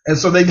 And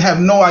so they have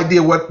no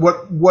idea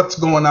what's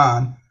going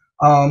on,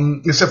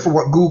 except for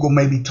what Google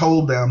maybe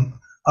told them.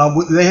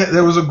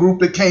 There was a group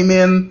that came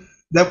in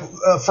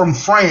from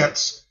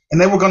France,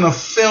 and they were going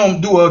to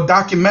do a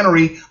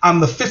documentary on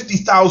the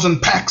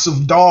 50,000 packs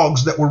of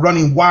dogs that were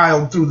running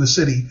wild through the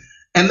city.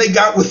 And they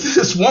got with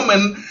this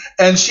woman,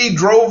 and she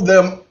drove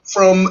them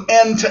from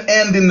end to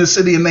end in the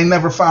city, and they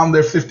never found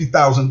their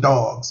 50,000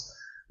 dogs.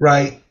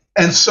 Right.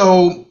 And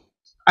so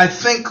I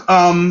think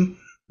when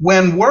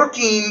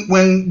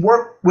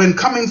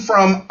coming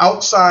from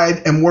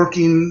outside and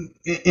working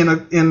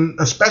in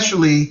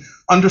especially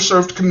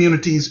underserved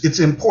communities, it's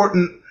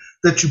important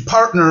that you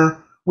partner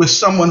with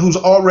someone who's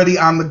already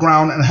on the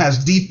ground and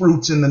has deep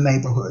roots in the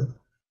neighborhood.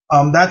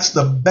 That's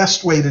the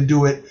best way to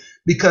do it,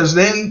 because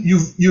then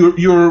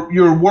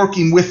you're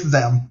working with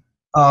them,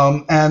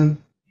 and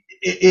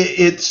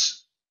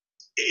it's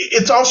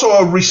also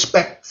a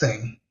respect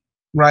thing,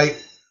 right?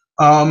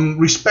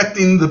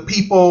 Respecting the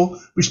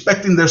people,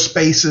 respecting their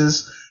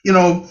spaces.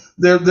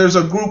 There's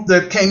a group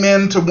that came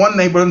into one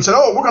neighborhood and said,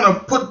 oh, we're going to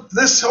put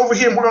this over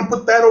here, and we're going to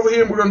put that over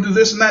here, and we're going to do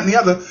this and that and the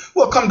other.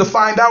 Well, come to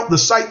find out, the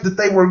site that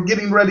they were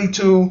getting ready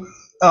to,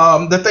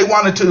 that they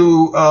wanted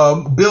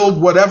to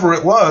build whatever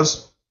it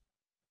was,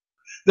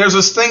 there's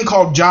this thing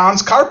called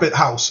John's Carpet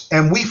House.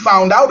 And we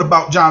found out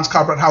about John's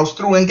Carpet House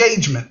through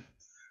engagement.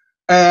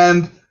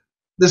 And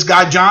this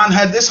guy, John,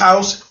 had this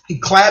house. He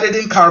clad it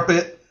in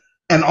carpet.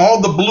 And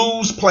all the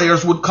blues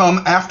players would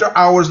come after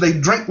hours.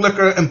 They'd drink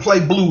liquor and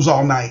play blues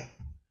all night.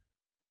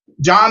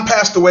 John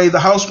passed away. The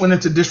house went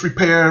into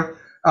disrepair.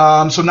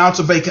 So now it's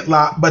a vacant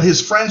lot. But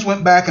his friends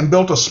went back and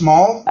built a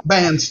small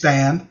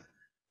bandstand.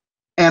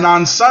 And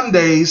on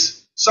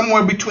Sundays,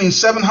 somewhere between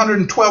 700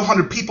 and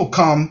 1,200 people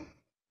come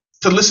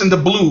to listen to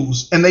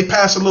blues. And they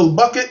pass a little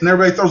bucket, and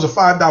everybody throws a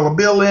 $5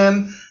 bill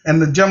in.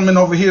 And the gentleman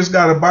over here's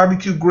got a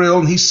barbecue grill,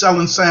 and he's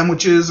selling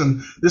sandwiches.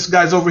 And this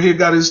guy's over here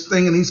got his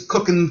thing, and he's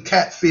cooking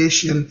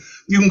catfish. And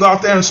you can go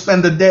out there and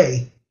spend a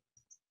day.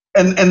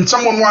 And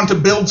someone wanted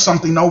to build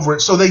something over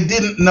it. So they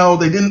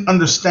didn't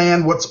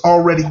understand what's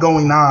already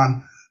going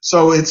on.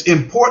 So it's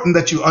important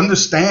that you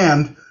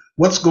understand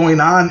what's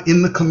going on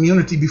in the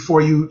community before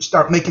you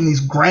start making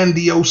these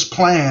grandiose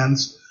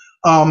plans.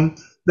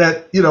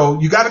 That,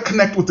 you got to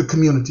connect with the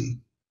community.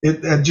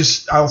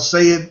 I'll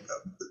say it,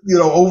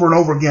 over and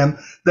over again,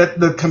 that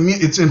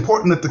it's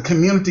important that the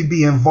community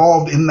be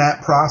involved in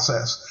that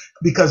process,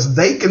 because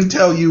they can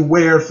tell you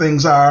where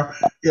things are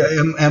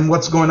and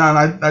what's going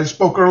on. I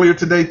spoke earlier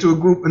today to a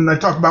group, and I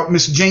talked about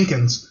Miss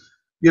Jenkins.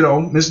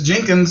 Miss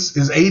Jenkins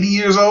is 80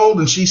 years old,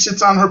 and she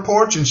sits on her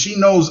porch and she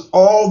knows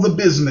all the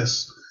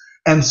business.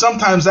 And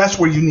sometimes that's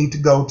where you need to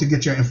go to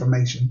get your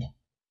information.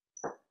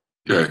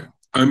 Okay.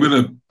 I'm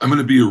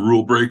gonna be a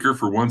rule breaker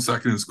for 1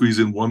 second and squeeze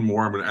in one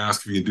more. I'm gonna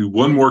ask if you can do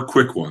one more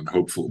quick one,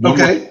 hopefully. One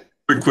more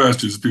quick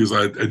question, just because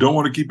I don't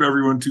want to keep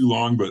everyone too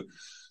long, but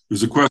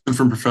There's a question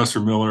from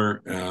Professor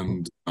Miller,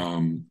 and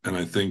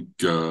I think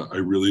I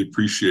really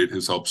appreciate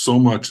his help so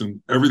much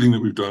in everything that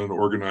we've done in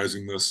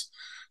organizing this.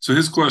 So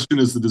his question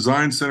is: the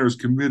Design Center is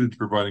committed to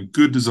providing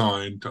good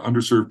design to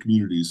underserved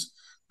communities,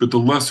 but the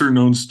lesser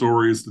known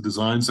story is the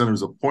Design Center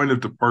is a point of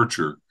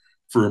departure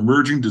for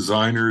emerging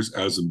designers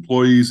as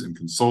employees and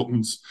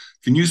consultants.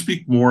 Can you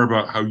speak more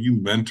about how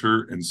you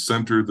mentor and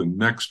center the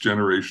next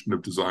generation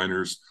of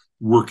designers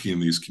working in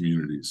these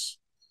communities?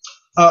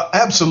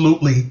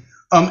 Absolutely.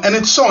 And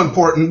it's so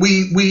important.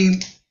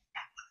 We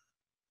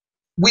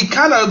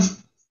kind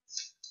of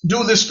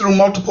do this through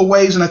multiple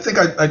ways, and I think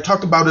I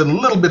talked about it a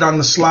little bit on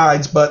the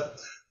slides, but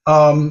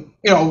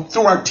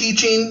through our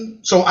teaching.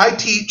 So I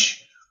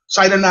teach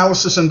site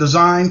analysis and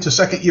design to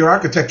second-year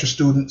architecture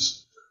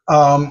students,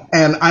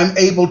 and I'm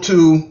able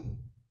to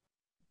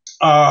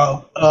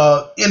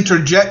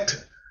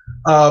interject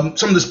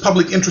some of this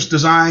public interest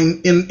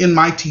design in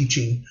my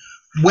teaching.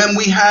 When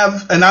we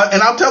have, and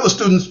I'll tell the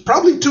students,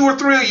 probably 2 or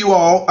 3 of you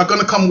all are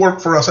going to come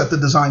work for us at the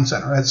Design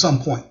Center at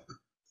some point.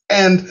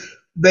 And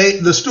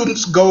the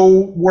students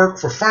go work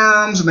for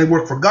firms, and they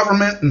work for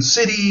government and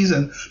cities,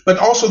 but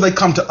also they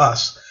come to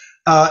us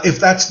if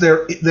that's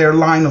their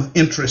line of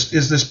interest,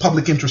 is this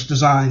public interest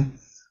design.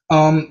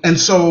 And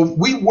so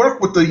we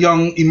work with the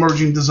young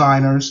emerging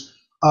designers,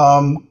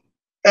 and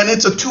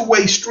it's a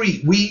two-way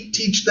street. We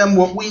teach them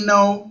what we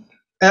know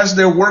as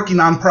they're working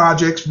on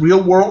projects, real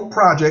world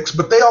projects,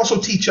 but they also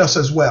teach us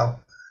as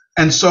well.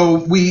 And so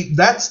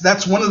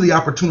that's one of the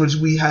opportunities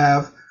we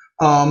have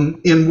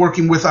in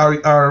working with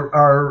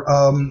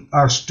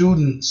our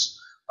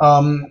students,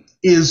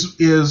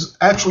 is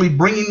actually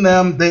bringing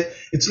them.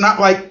 It's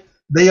not like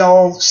they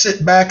all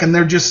sit back and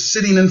they're just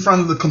sitting in front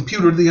of the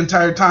computer the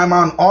entire time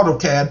on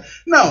AutoCAD.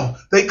 No,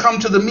 they come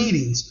to the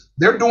meetings.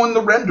 They're doing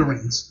the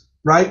renderings,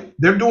 right?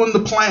 They're doing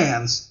the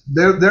plans.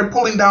 They're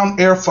pulling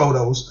down air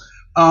photos.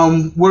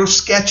 We're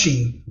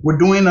sketching. We're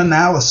doing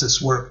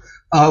analysis work.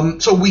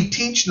 So we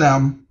teach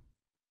them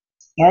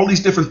all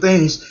these different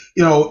things,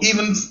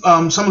 even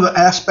some of the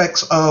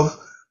aspects of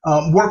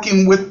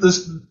working with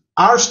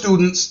our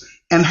students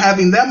and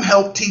having them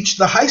help teach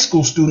the high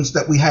school students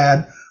that we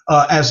had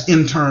as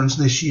interns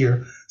this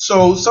year.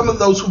 So some of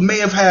those who may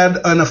have had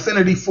an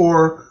affinity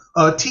for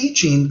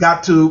teaching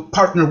got to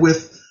partner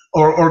with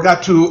or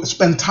got to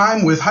spend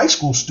time with high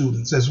school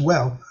students as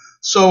well.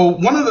 So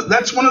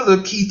that's one of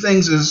the key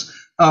things is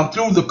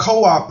through the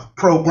co-op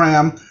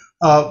program,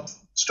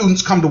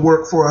 students come to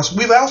work for us.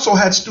 We've also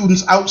had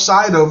students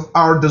outside of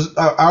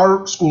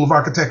our School of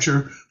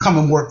Architecture come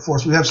and work for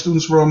us. We have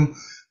students from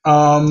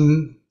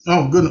Oregon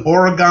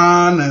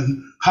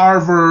and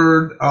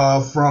Harvard,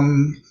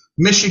 from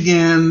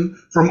Michigan,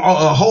 from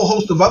a whole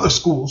host of other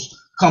schools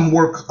come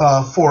work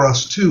for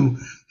us too.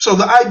 So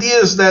the idea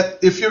is that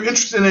if you're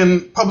interested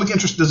in public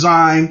interest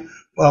design,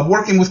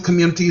 working with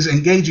communities,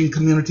 engaging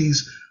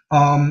communities,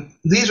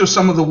 these are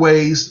some of the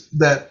ways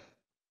that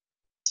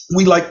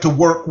we like to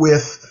work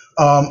with,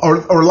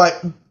 or like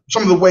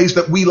some of the ways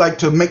that we like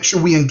to make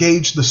sure we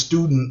engage the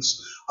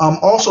students.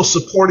 Also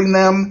supporting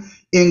them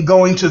in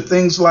going to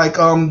things like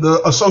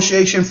the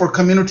Association for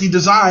Community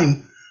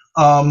Design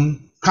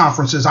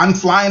conferences. I'm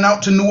flying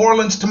out to New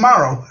Orleans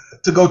tomorrow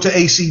to go to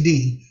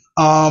ACD.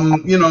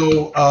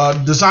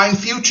 Design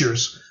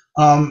Futures,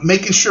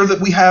 making sure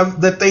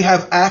that they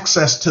have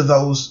access to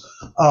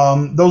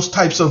those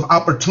types of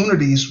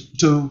opportunities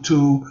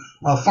to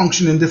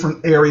function in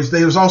different areas.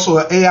 There's also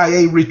an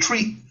AIA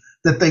retreat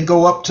that they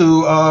go up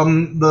to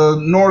the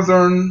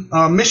northern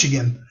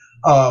Michigan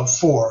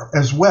for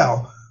as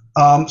well.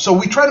 So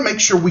we try to make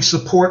sure we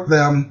support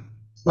them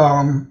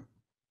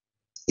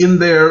in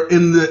their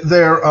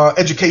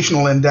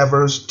educational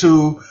endeavors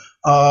to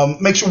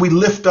make sure we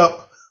lift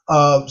up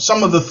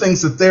some of the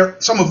things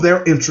some of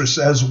their interests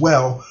as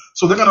well.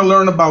 So they're going to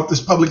learn about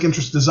this public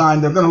interest design.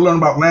 They're going to learn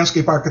about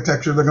landscape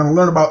architecture. They're going to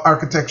learn about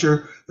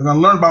architecture. They're going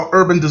to learn about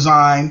urban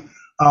design.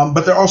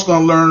 But they're also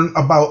going to learn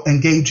about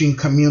engaging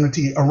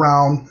community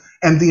around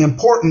and the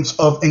importance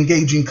of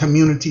engaging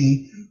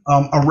community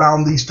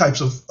around these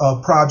types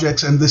of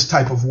projects and this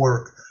type of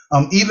work.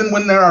 Even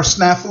when there are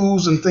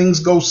snafus and things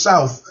go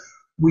south,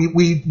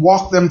 we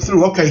walk them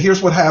through, okay,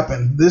 here's what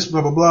happened, this,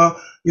 blah, blah, blah,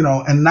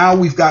 and now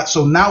we've got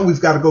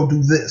to go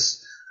do this.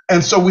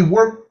 And so we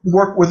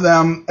work with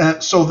them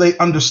so they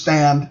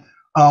understand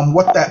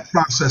what that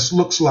process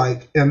looks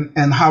like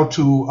and how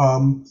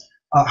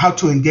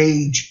to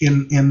engage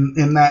in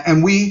that.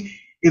 And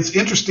it's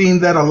interesting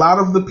that a lot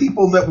of the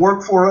people that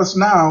work for us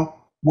now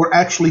were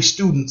actually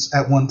students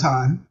at one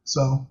time.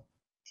 So,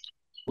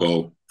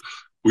 well,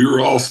 we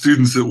were all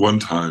students at one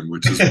time,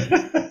 which is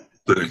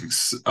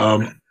things.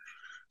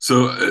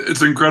 So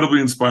it's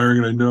incredibly inspiring,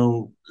 and I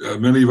know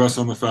many of us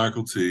on the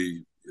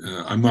faculty.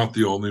 I'm not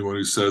the only one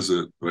who says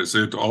it, but I say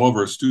it to all of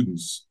our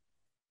students.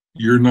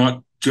 You're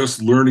not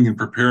just learning and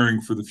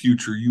preparing for the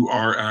future. You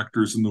are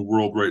actors in the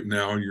world right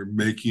now, and you're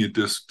making a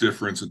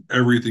difference, and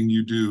everything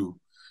you do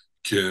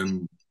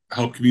can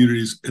help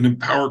communities and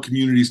empower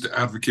communities to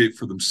advocate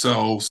for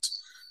themselves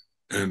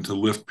and to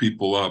lift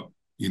people up,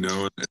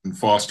 and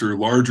foster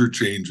larger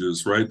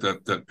changes, right?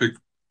 That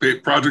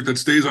project that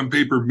stays on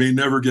paper may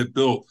never get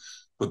built,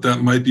 but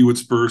that might be what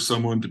spurs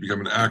someone to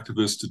become an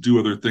activist, to do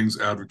other things,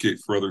 advocate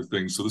for other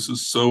things. So this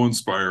is so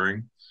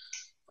inspiring.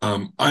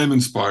 I am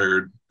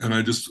inspired, and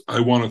I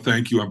want to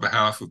thank you on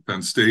behalf of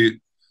Penn State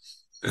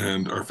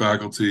and our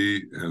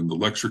faculty and the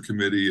lecture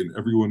committee and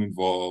everyone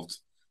involved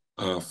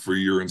for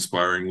your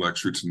inspiring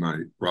lecture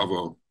tonight.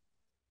 Bravo.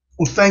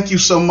 Well, thank you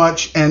so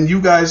much. And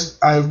you guys,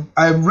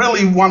 I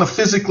really want to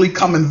physically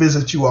come and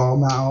visit you all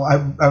now.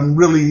 I'm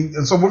really,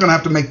 and so we're going to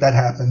have to make that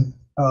happen.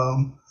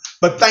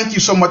 But thank you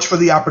so much for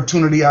the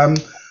opportunity. I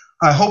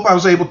hope I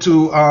was able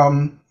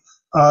to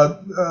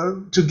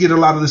get a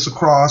lot of this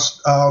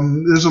across.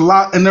 There's a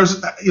lot, and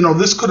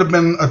this could have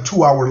been a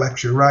 2-hour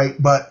lecture, right?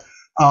 But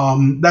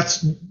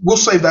we'll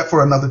save that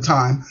for another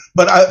time.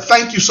 But I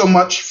thank you so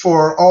much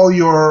for all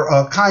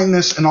your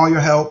kindness and all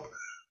your help.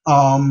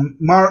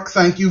 Mark,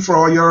 thank you for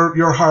all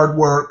your hard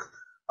work.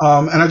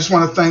 And I just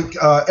want to thank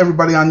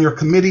everybody on your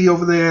committee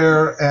over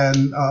there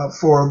and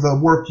for the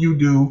work you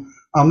do.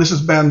 This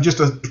has been just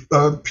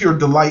a pure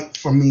delight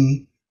for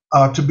me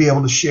to be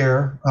able to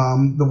share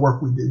the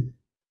work we do.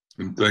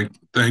 And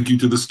thank you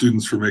to the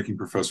students for making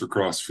Professor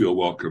Cross feel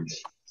welcome.